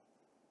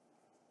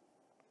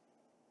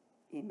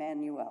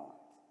 Emmanuel.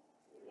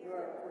 Hear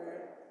our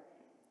prayer.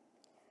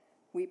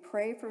 We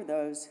pray for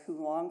those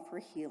who long for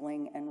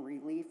healing and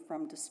relief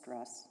from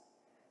distress.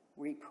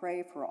 We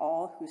pray for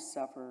all who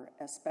suffer,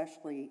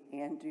 especially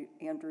Andrew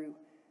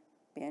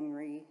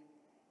Banry,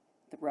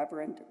 the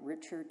Reverend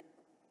Richard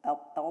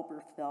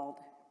Elberfeld,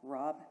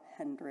 Rob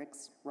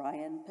Hendricks,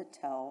 Ryan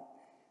Patel,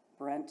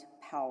 Brent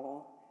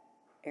Powell,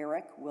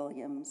 Eric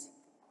Williams,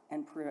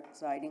 and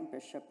Presiding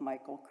Bishop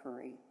Michael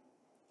Curry.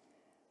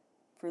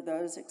 For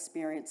those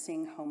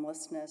experiencing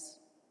homelessness,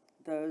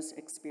 those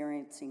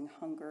experiencing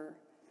hunger,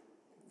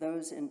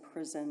 those in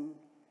prison,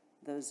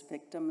 those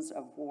victims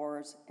of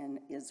wars in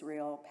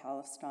Israel,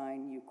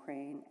 Palestine,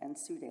 Ukraine, and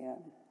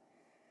Sudan.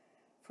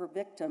 For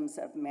victims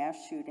of mass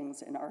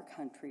shootings in our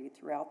country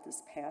throughout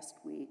this past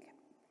week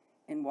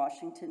in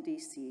Washington,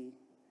 D.C.,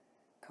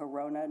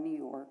 Corona, New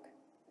York,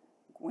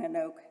 Gwen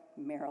Oak,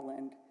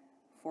 Maryland,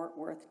 Fort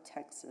Worth,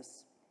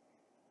 Texas,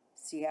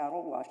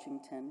 Seattle,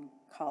 Washington,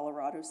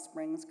 Colorado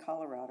Springs,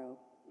 Colorado,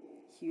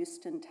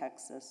 Houston,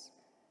 Texas,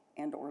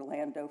 and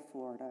Orlando,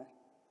 Florida,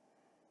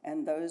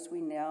 and those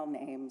we now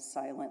name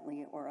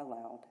silently or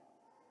aloud.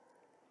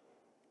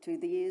 To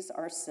these,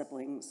 our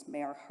siblings,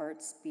 may our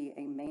hearts be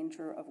a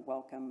manger of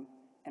welcome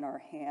and our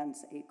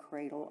hands a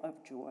cradle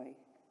of joy.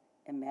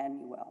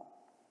 Emmanuel.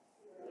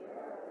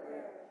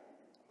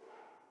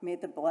 May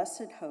the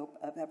blessed hope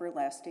of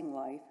everlasting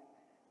life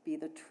be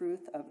the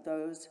truth of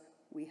those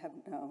we have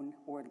known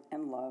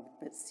and loved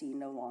but see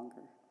no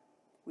longer.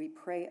 We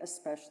pray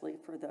especially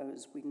for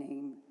those we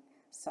name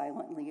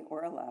silently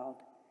or aloud,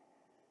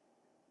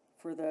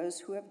 for those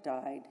who have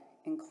died,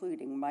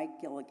 including Mike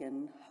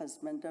Gilligan,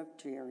 husband of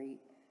Jerry,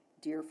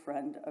 dear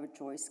friend of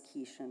Joyce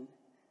Keeshan,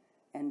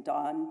 and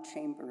Don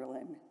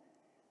Chamberlain,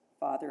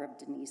 father of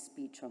Denise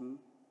Beecham.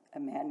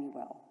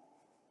 Emmanuel.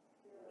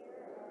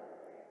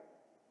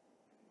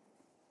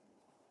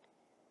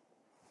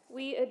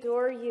 We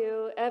adore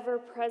you,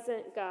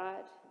 ever-present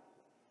God,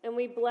 and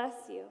we bless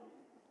you,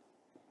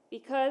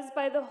 because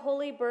by the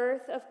holy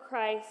birth of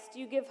Christ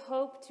you give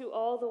hope to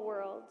all the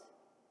world.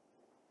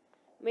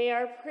 May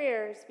our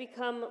prayers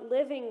become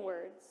living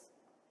words,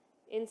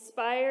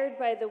 inspired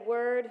by the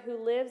Word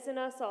who lives in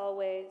us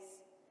always,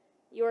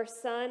 your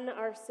Son,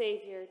 our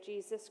Savior,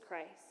 Jesus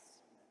Christ.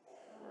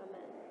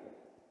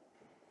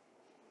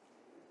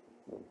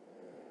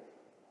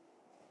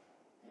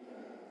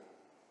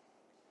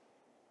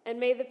 And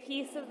may the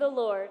peace of the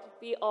Lord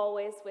be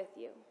always with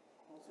you.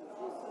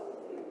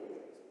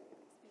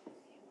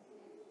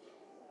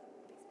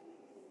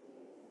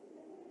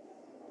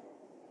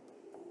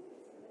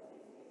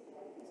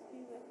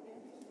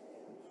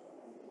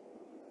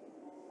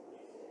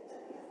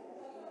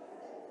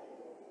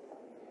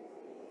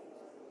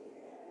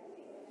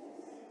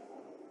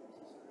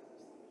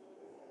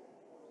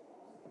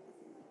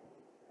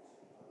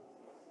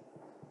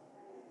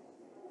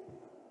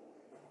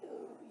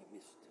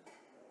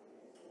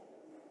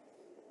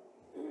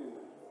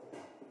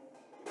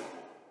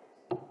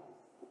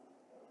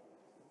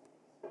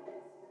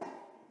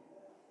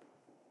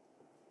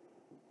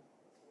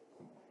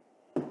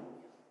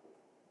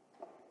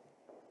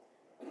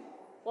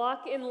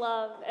 Walk in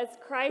love as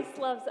Christ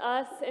loves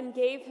us and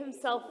gave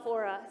himself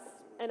for us,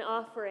 an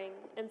offering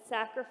and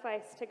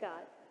sacrifice to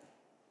God.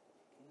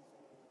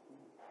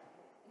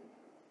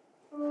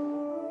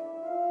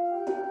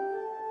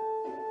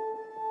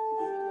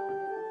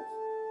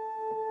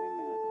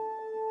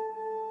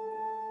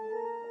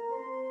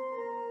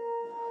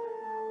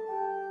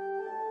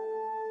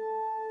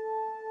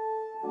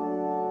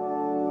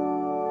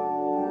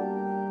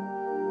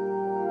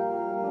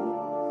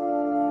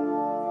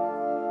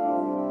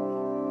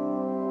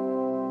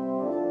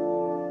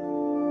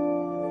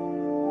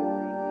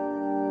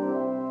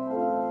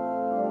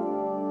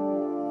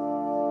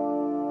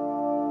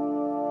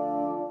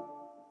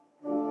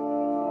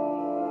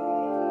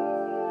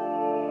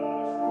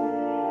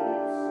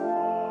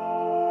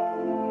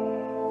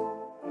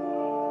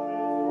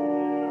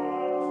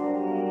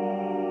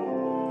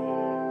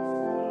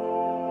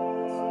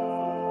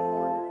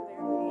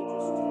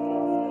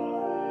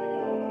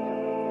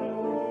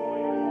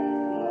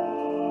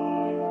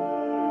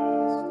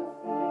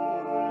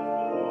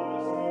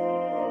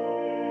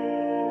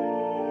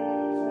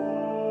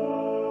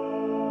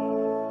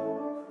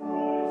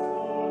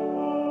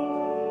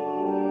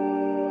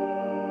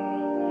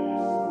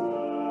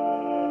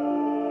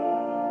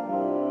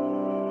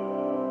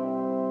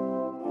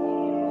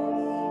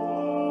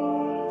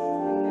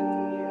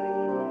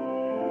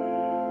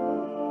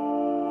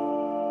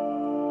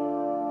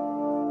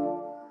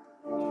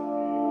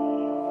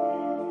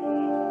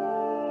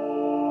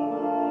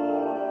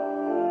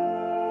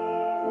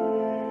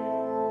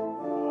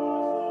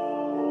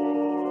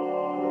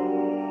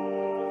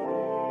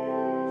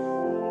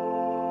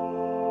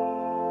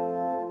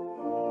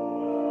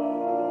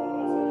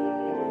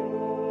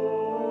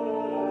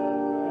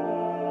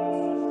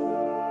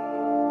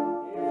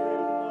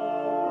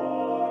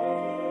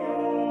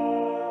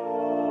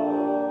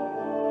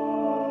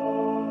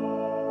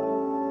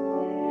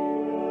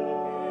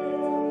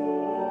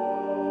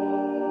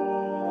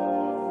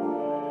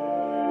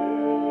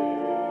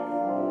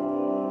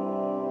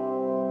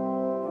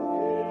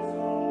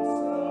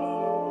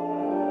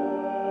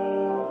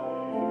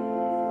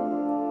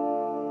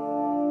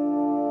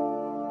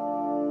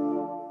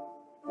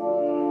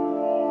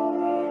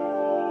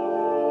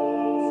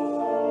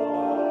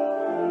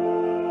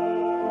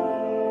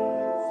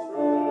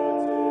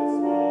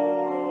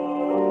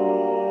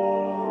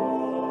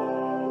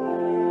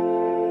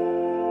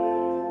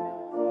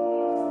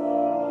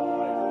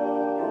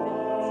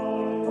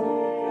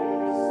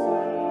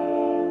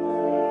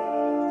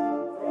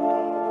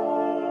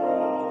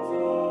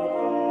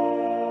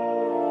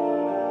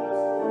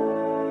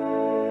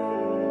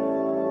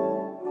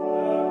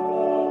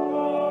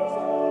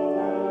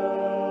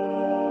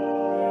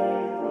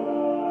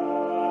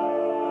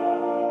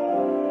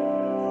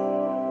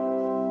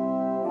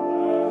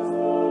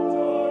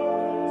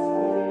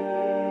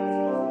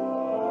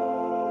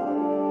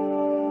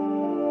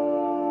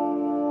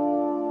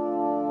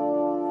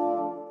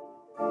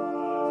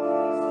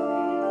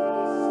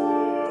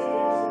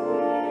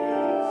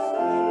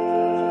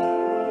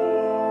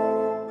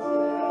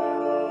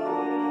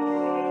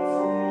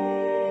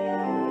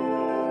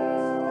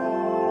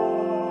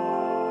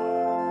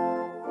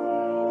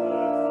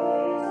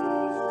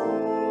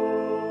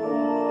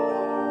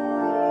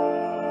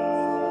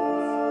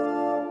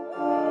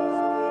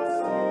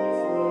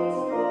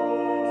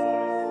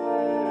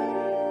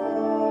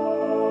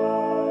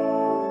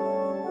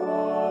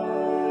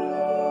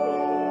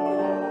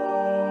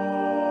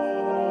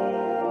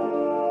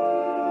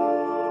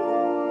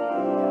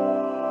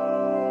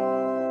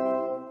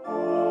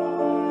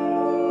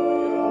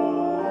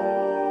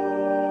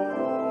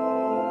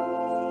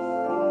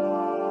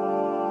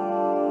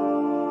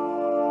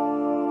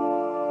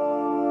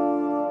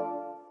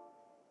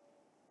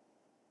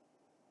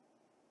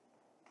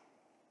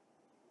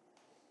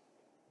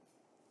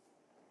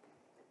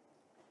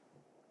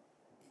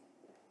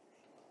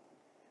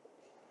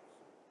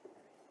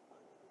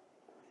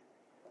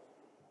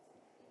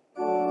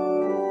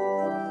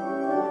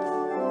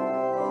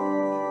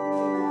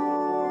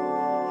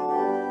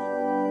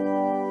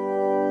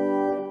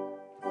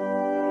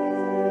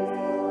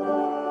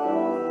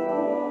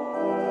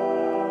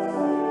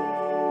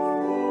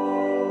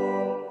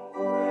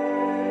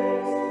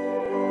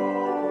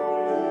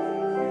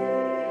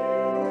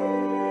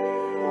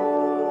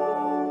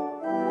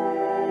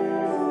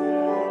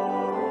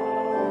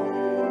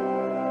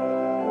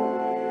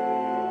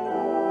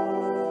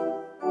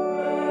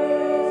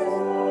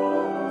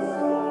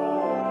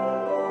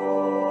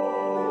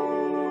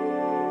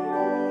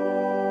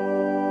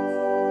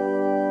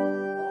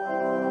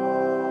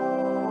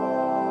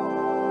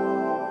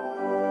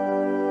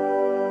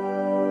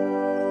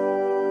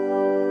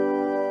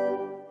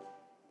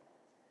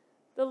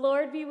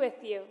 Lord be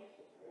with you.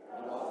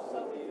 And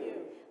also with you.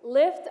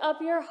 Lift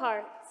up your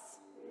hearts.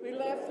 We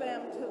lift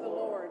them to the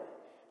Lord.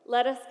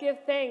 Let us give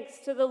thanks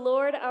to the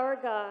Lord our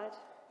God.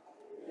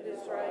 It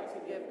is right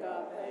to give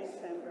God thanks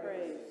and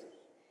praise.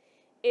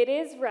 It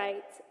is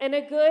right and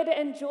a good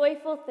and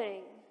joyful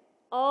thing,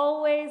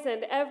 always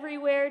and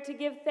everywhere to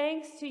give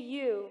thanks to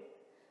you,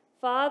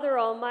 Father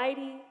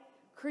Almighty,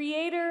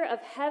 creator of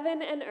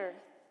heaven and earth,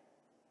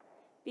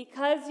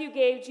 because you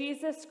gave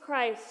Jesus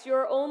Christ,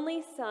 your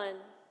only Son,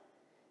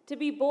 to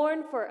be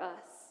born for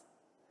us,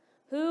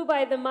 who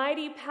by the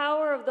mighty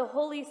power of the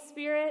Holy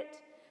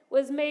Spirit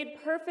was made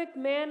perfect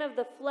man of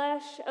the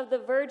flesh of the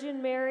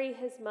Virgin Mary,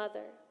 his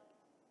mother,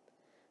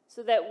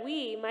 so that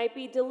we might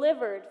be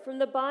delivered from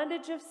the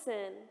bondage of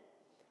sin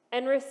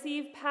and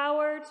receive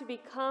power to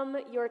become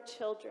your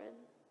children.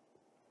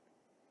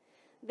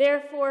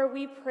 Therefore,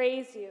 we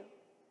praise you,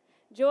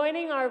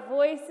 joining our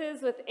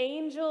voices with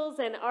angels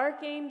and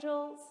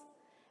archangels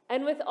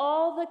and with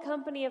all the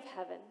company of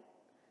heaven,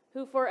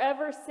 who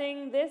forever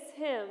sing this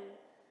hymn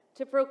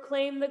to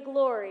proclaim the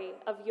glory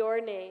of your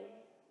name.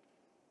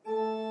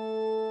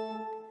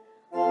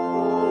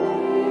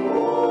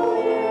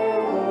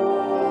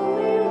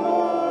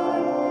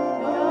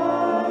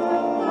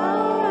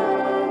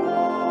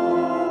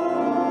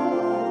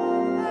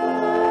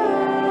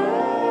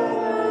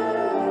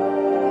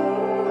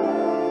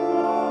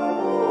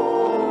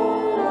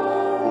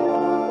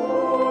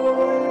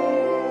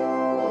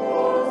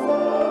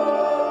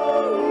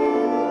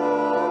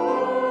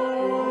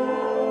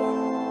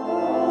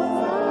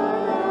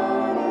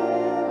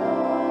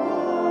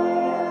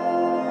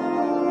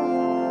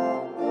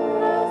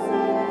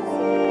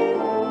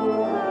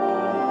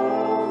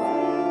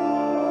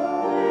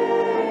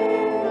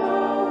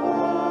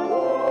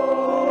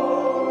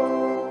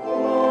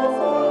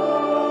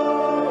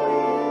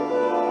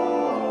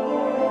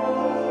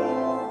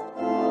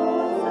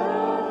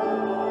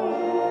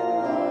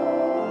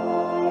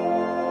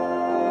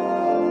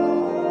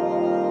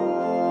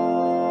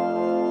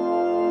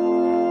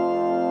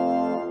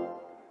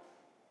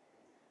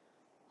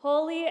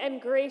 Holy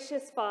and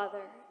gracious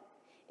Father,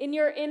 in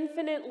your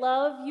infinite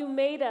love you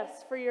made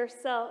us for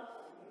yourself.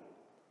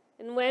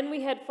 And when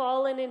we had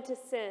fallen into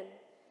sin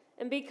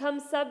and become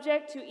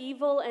subject to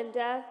evil and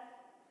death,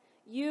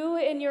 you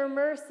in your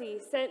mercy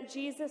sent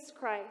Jesus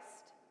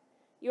Christ,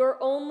 your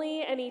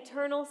only and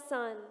eternal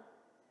Son,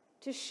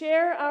 to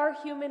share our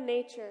human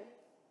nature,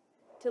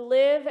 to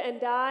live and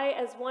die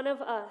as one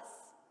of us,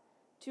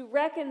 to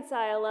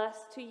reconcile us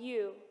to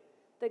you,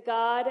 the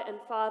God and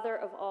Father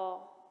of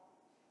all.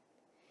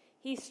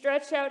 He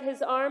stretched out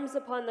his arms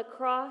upon the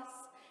cross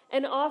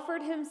and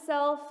offered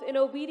himself in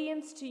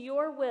obedience to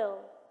your will,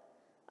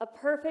 a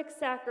perfect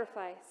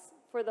sacrifice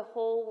for the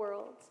whole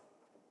world.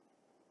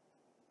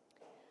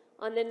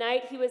 On the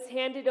night he was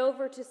handed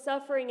over to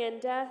suffering and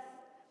death,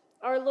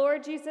 our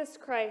Lord Jesus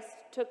Christ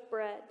took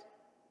bread.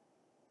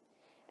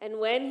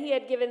 And when he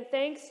had given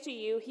thanks to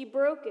you, he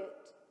broke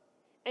it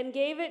and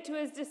gave it to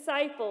his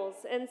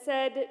disciples and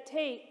said,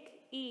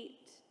 "Take, eat.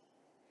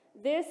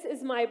 This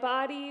is my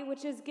body,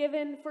 which is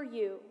given for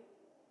you.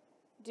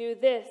 Do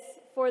this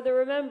for the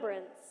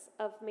remembrance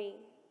of me."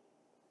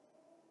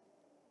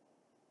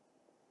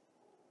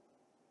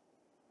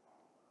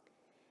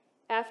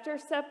 After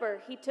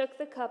supper, he took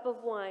the cup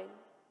of wine.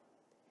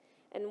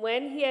 And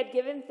when he had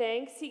given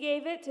thanks, he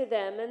gave it to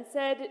them and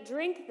said,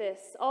 "Drink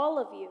this, all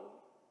of you.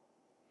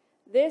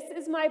 This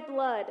is my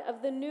blood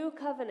of the new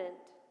covenant,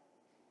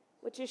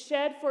 which is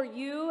shed for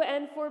you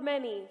and for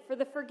many for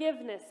the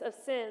forgiveness of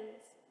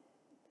sins.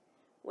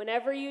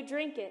 Whenever you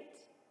drink it,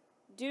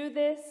 do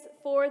this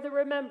for the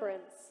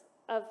remembrance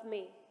of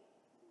me."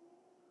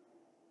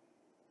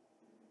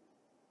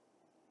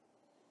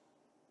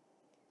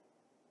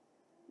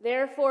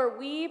 Therefore,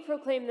 we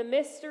proclaim the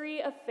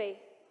mystery of faith.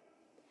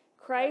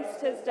 Christ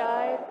has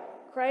died,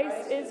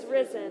 Christ is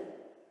risen,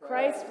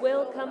 Christ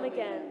will come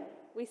again.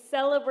 We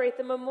celebrate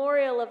the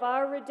memorial of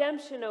our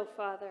redemption, O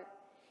Father,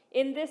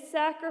 in this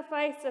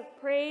sacrifice of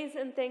praise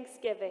and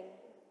thanksgiving.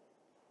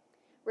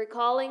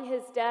 Recalling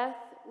his death,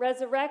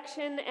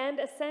 resurrection, and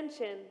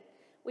ascension,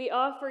 we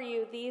offer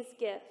you these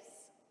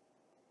gifts.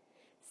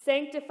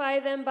 Sanctify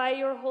them by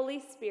your Holy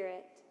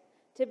Spirit,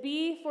 to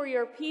be for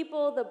your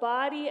people the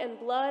body and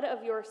blood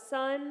of your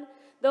Son,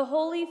 the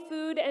holy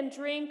food and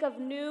drink of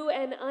new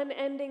and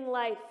unending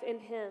life in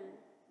him.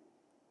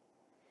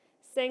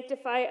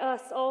 Sanctify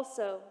us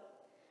also,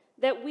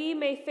 that we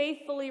may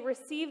faithfully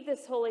receive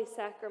this holy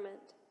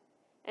sacrament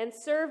and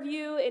serve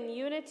you in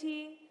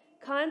unity,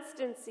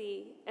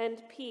 constancy,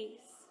 and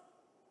peace.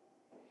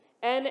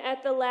 And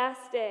at the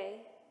last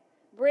day,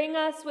 bring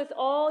us with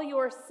all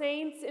your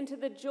saints into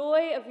the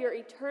joy of your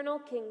eternal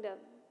kingdom.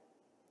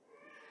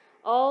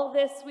 All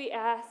this we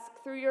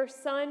ask through your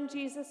Son,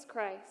 Jesus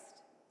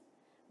Christ,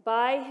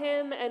 by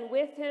him and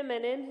with him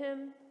and in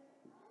him,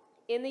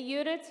 in the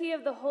unity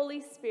of the Holy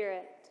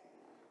Spirit.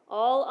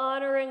 All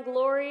honor and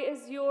glory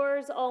is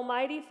yours,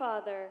 Almighty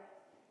Father,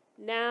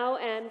 now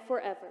and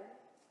forever.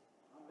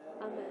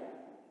 Amen. Amen.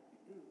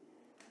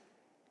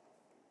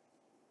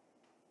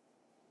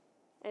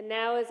 And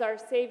now, as our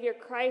Savior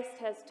Christ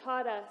has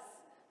taught us,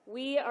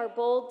 we are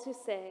bold to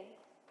say,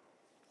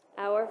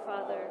 Our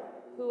Father,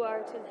 who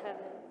art in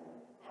heaven,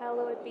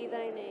 hallowed be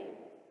thy name.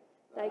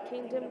 Thy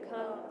kingdom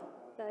come,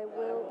 thy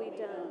will be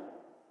done,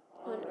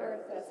 on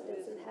earth as it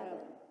is in heaven.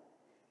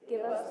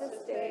 Give us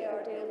this day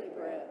our daily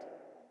bread,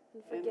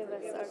 and forgive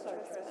us our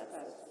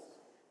trespasses,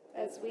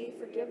 as we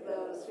forgive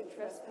those who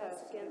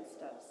trespass against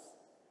us.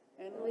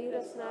 And lead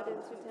us not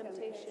into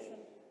temptation,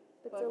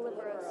 but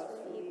deliver us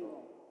from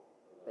evil.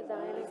 For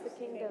thine is the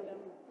kingdom,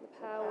 the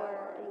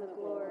power, and the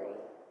glory,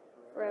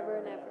 forever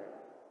and ever.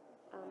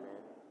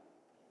 Amen.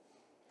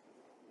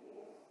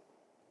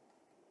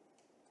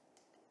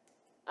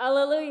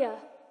 Alleluia.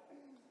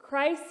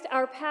 Christ,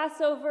 our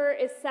Passover,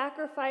 is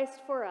sacrificed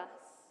for us.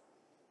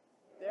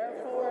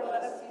 Therefore,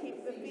 let us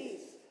keep the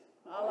feast.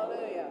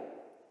 Hallelujah.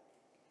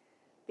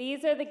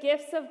 These are the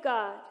gifts of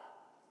God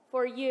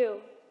for you,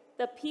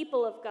 the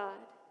people of God.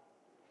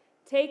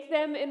 Take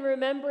them in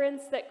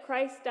remembrance that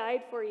Christ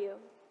died for you,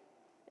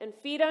 and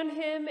feed on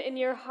him in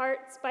your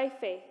hearts by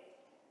faith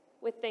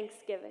with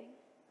thanksgiving.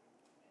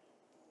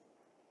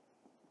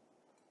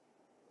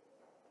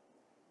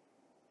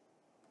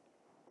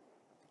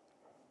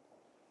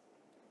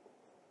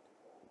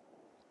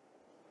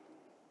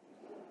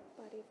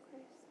 Body of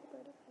Christ, the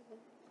bread of heaven.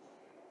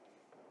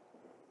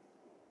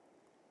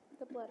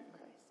 The blood of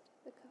Christ,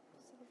 the cup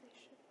of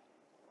salvation.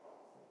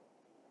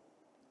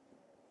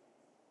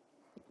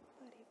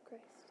 Body of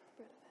Christ,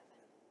 the bread of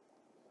heaven.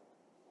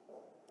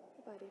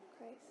 The body of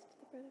Christ,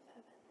 the bread of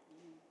heaven.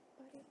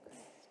 Body of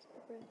Christ,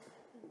 the bread of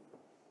heaven.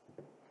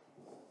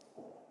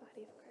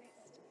 Body of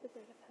Christ, the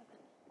bread of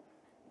heaven.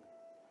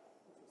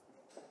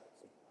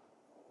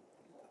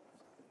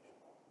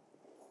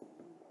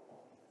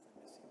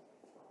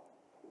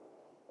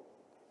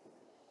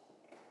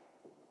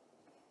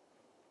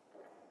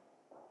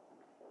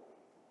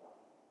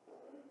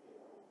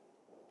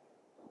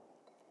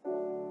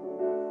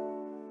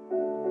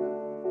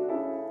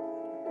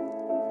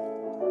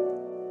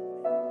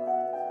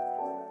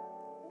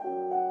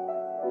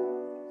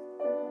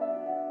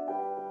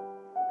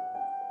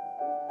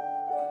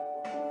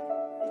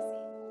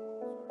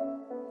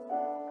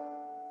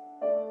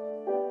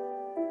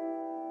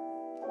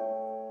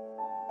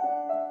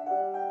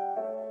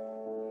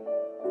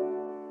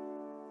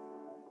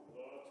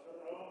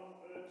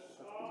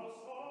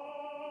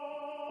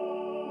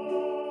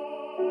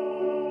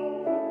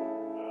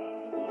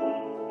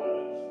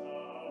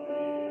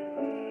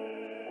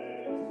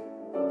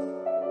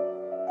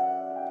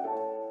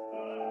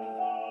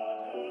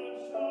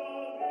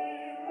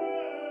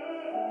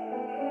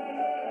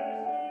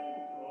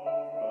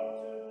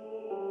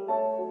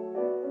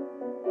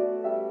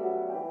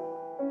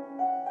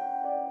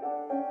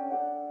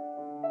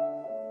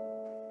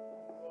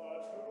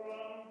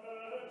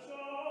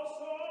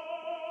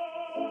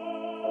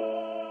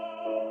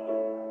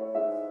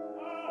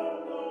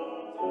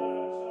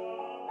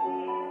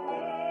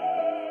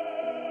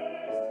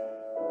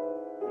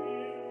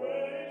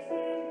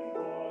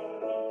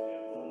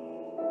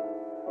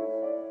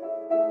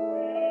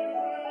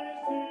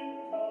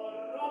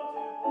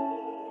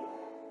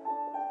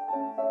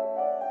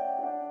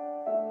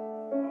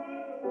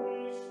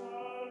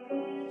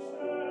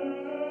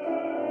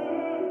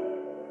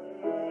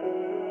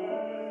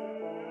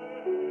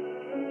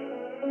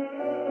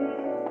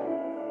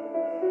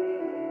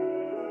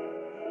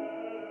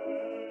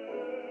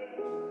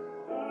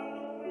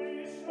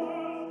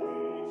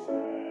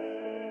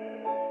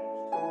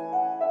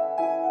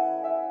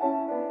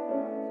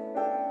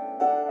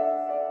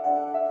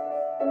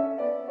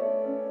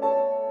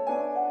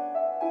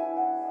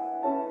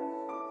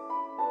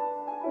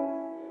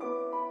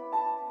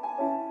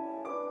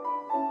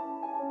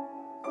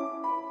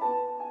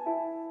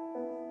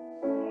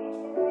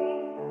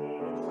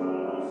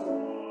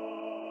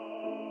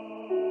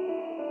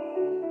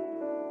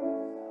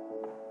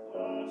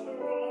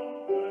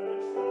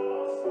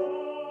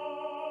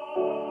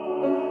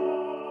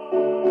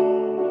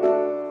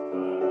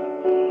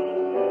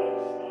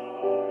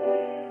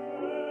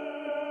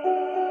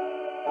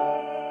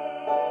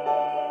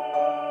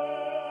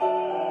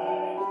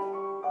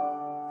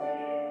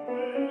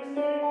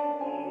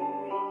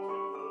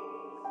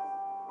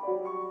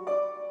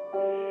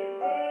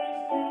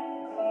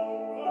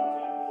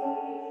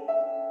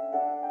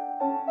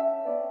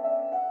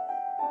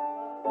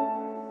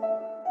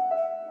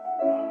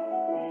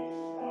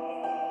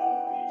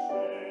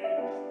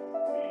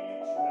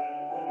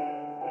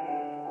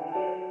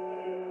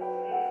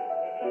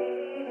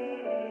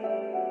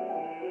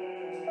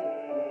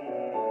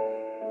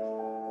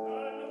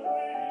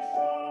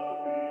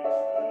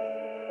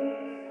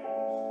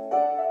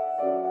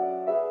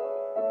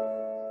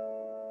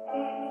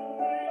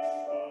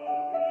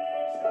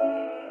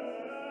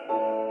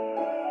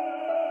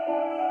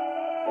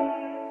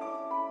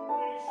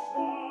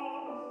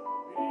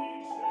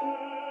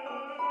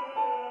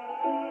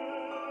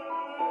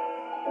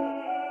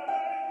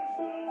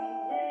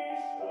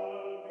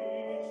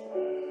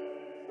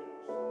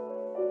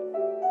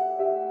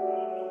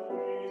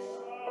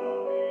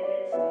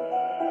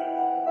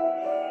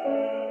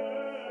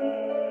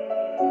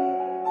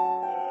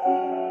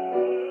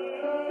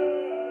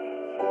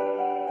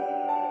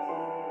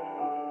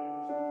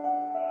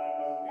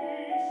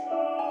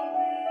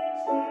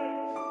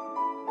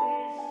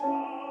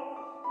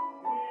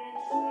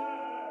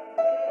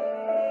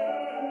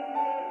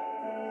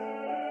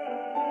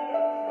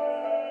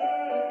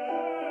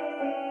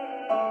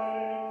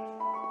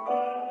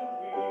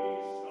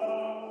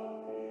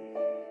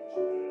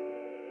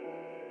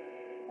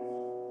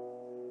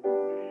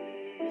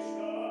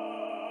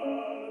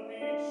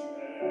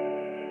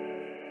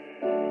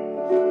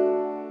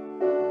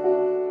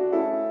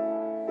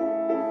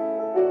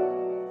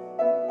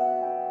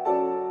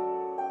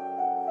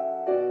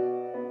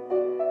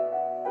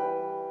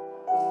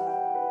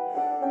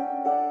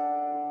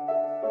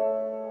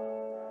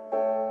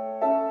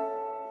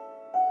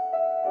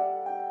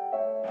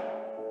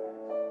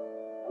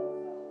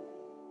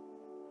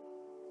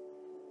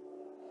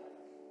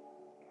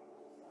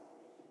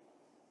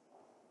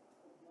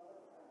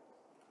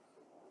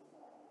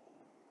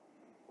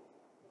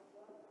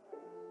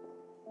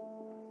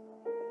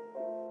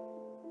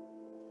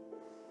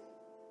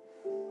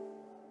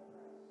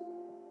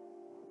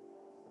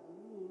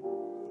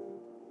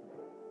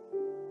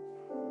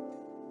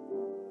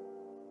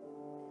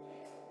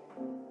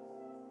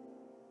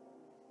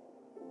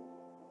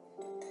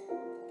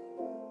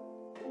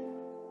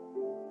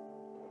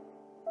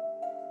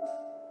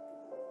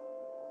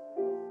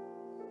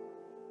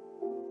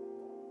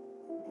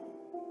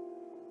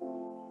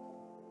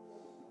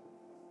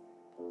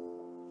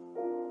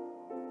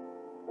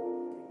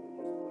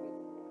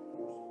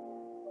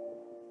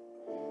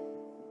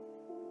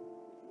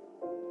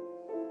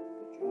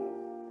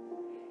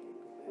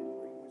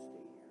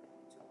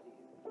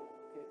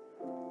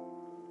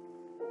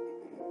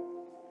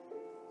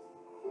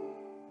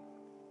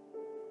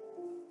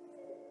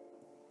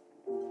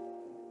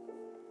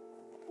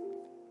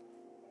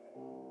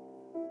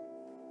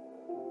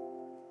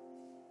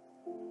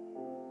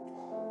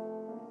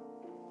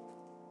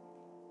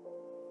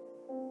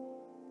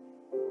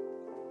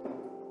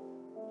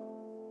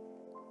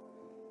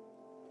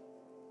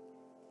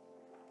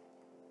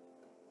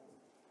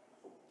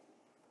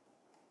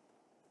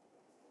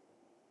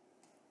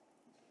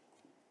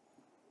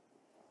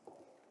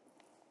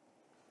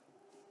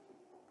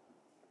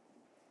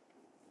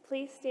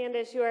 Please stand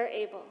as you are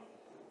able,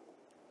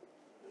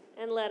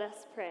 and let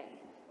us pray.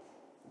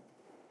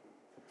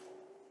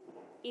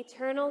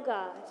 Eternal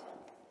God,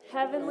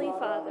 Heavenly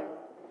Father,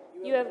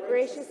 you have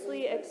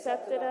graciously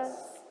accepted us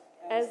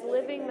as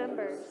living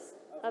members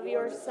of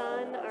your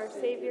Son, our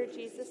Savior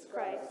Jesus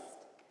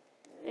Christ,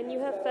 and you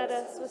have fed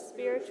us with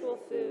spiritual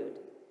food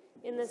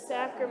in the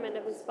sacrament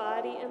of his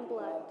body and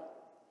blood.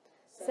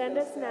 Send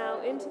us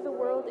now into the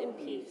world in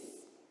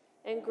peace,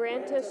 and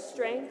grant us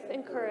strength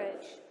and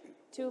courage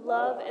to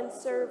love and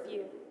serve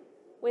you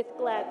with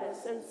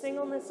gladness and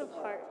singleness of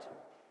heart,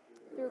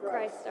 through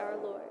Christ our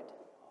Lord.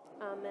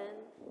 Amen.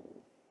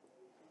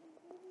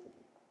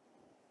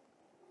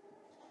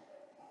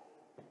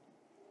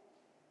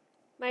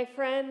 My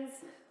friends,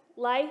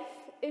 life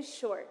is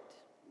short,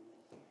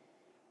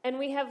 and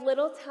we have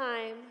little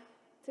time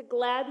to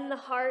gladden the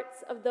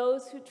hearts of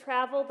those who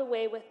travel the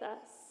way with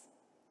us.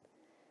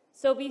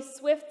 So be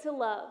swift to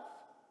love,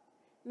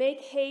 make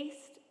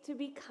haste to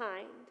be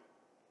kind,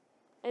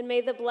 and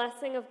may the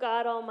blessing of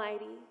God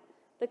Almighty,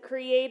 the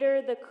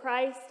Creator, the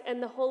Christ,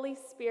 and the Holy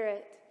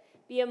Spirit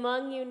be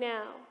among you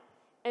now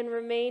and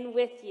remain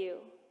with you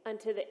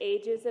unto the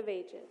ages of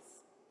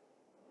ages.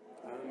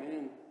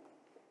 Amen.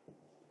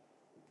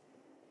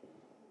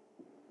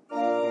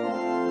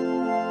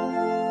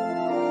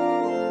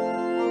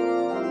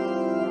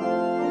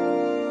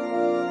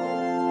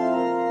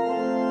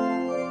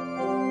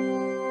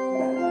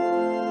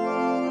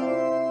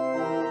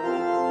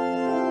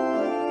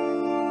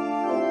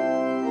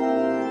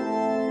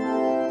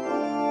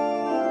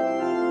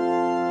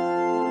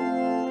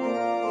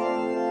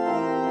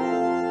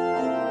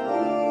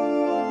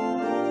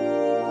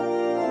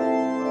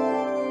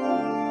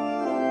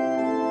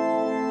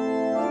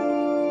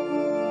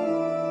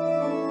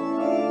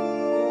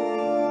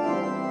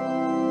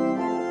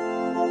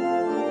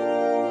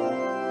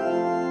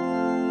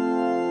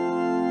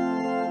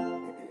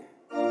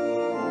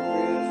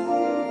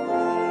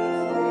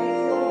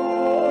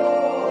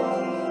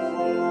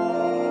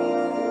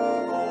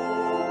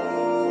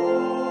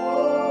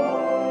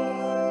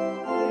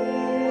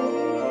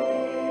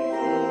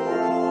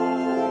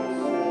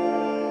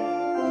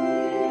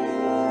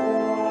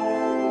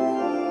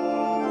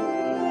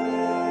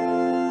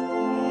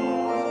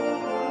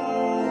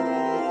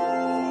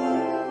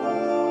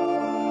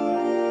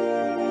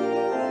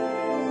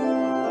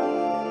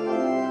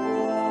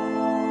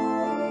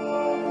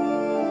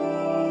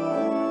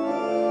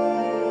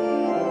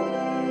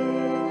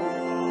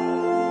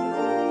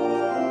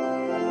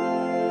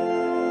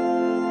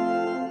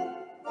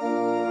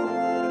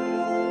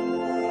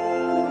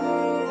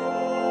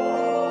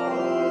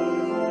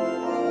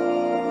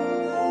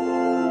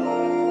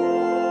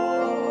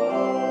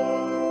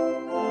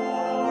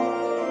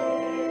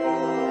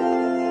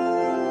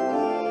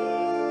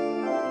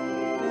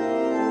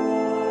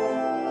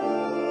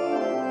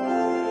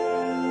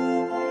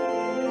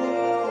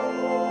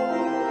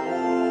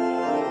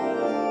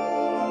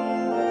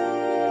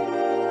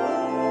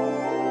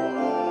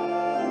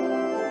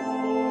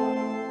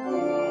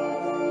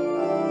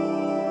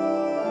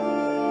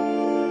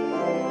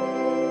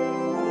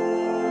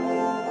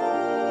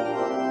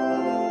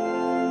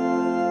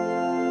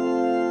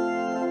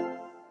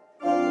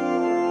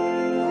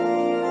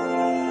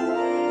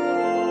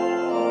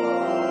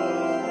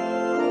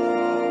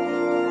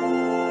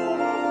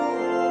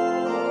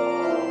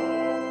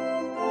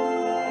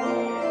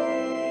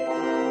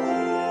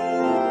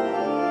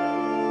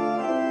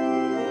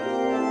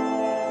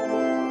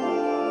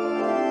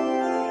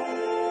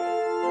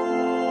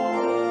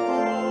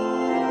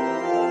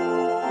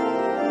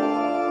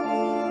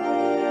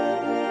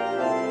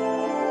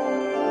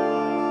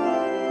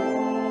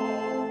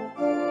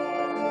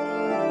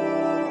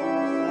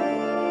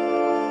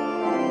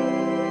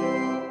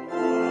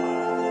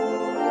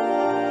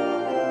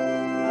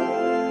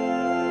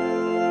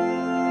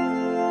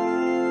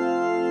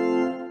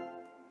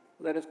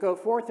 Let us go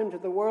forth into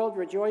the world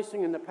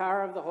rejoicing in the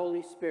power of the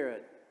Holy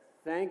Spirit.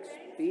 Thanks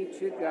be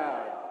to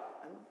God.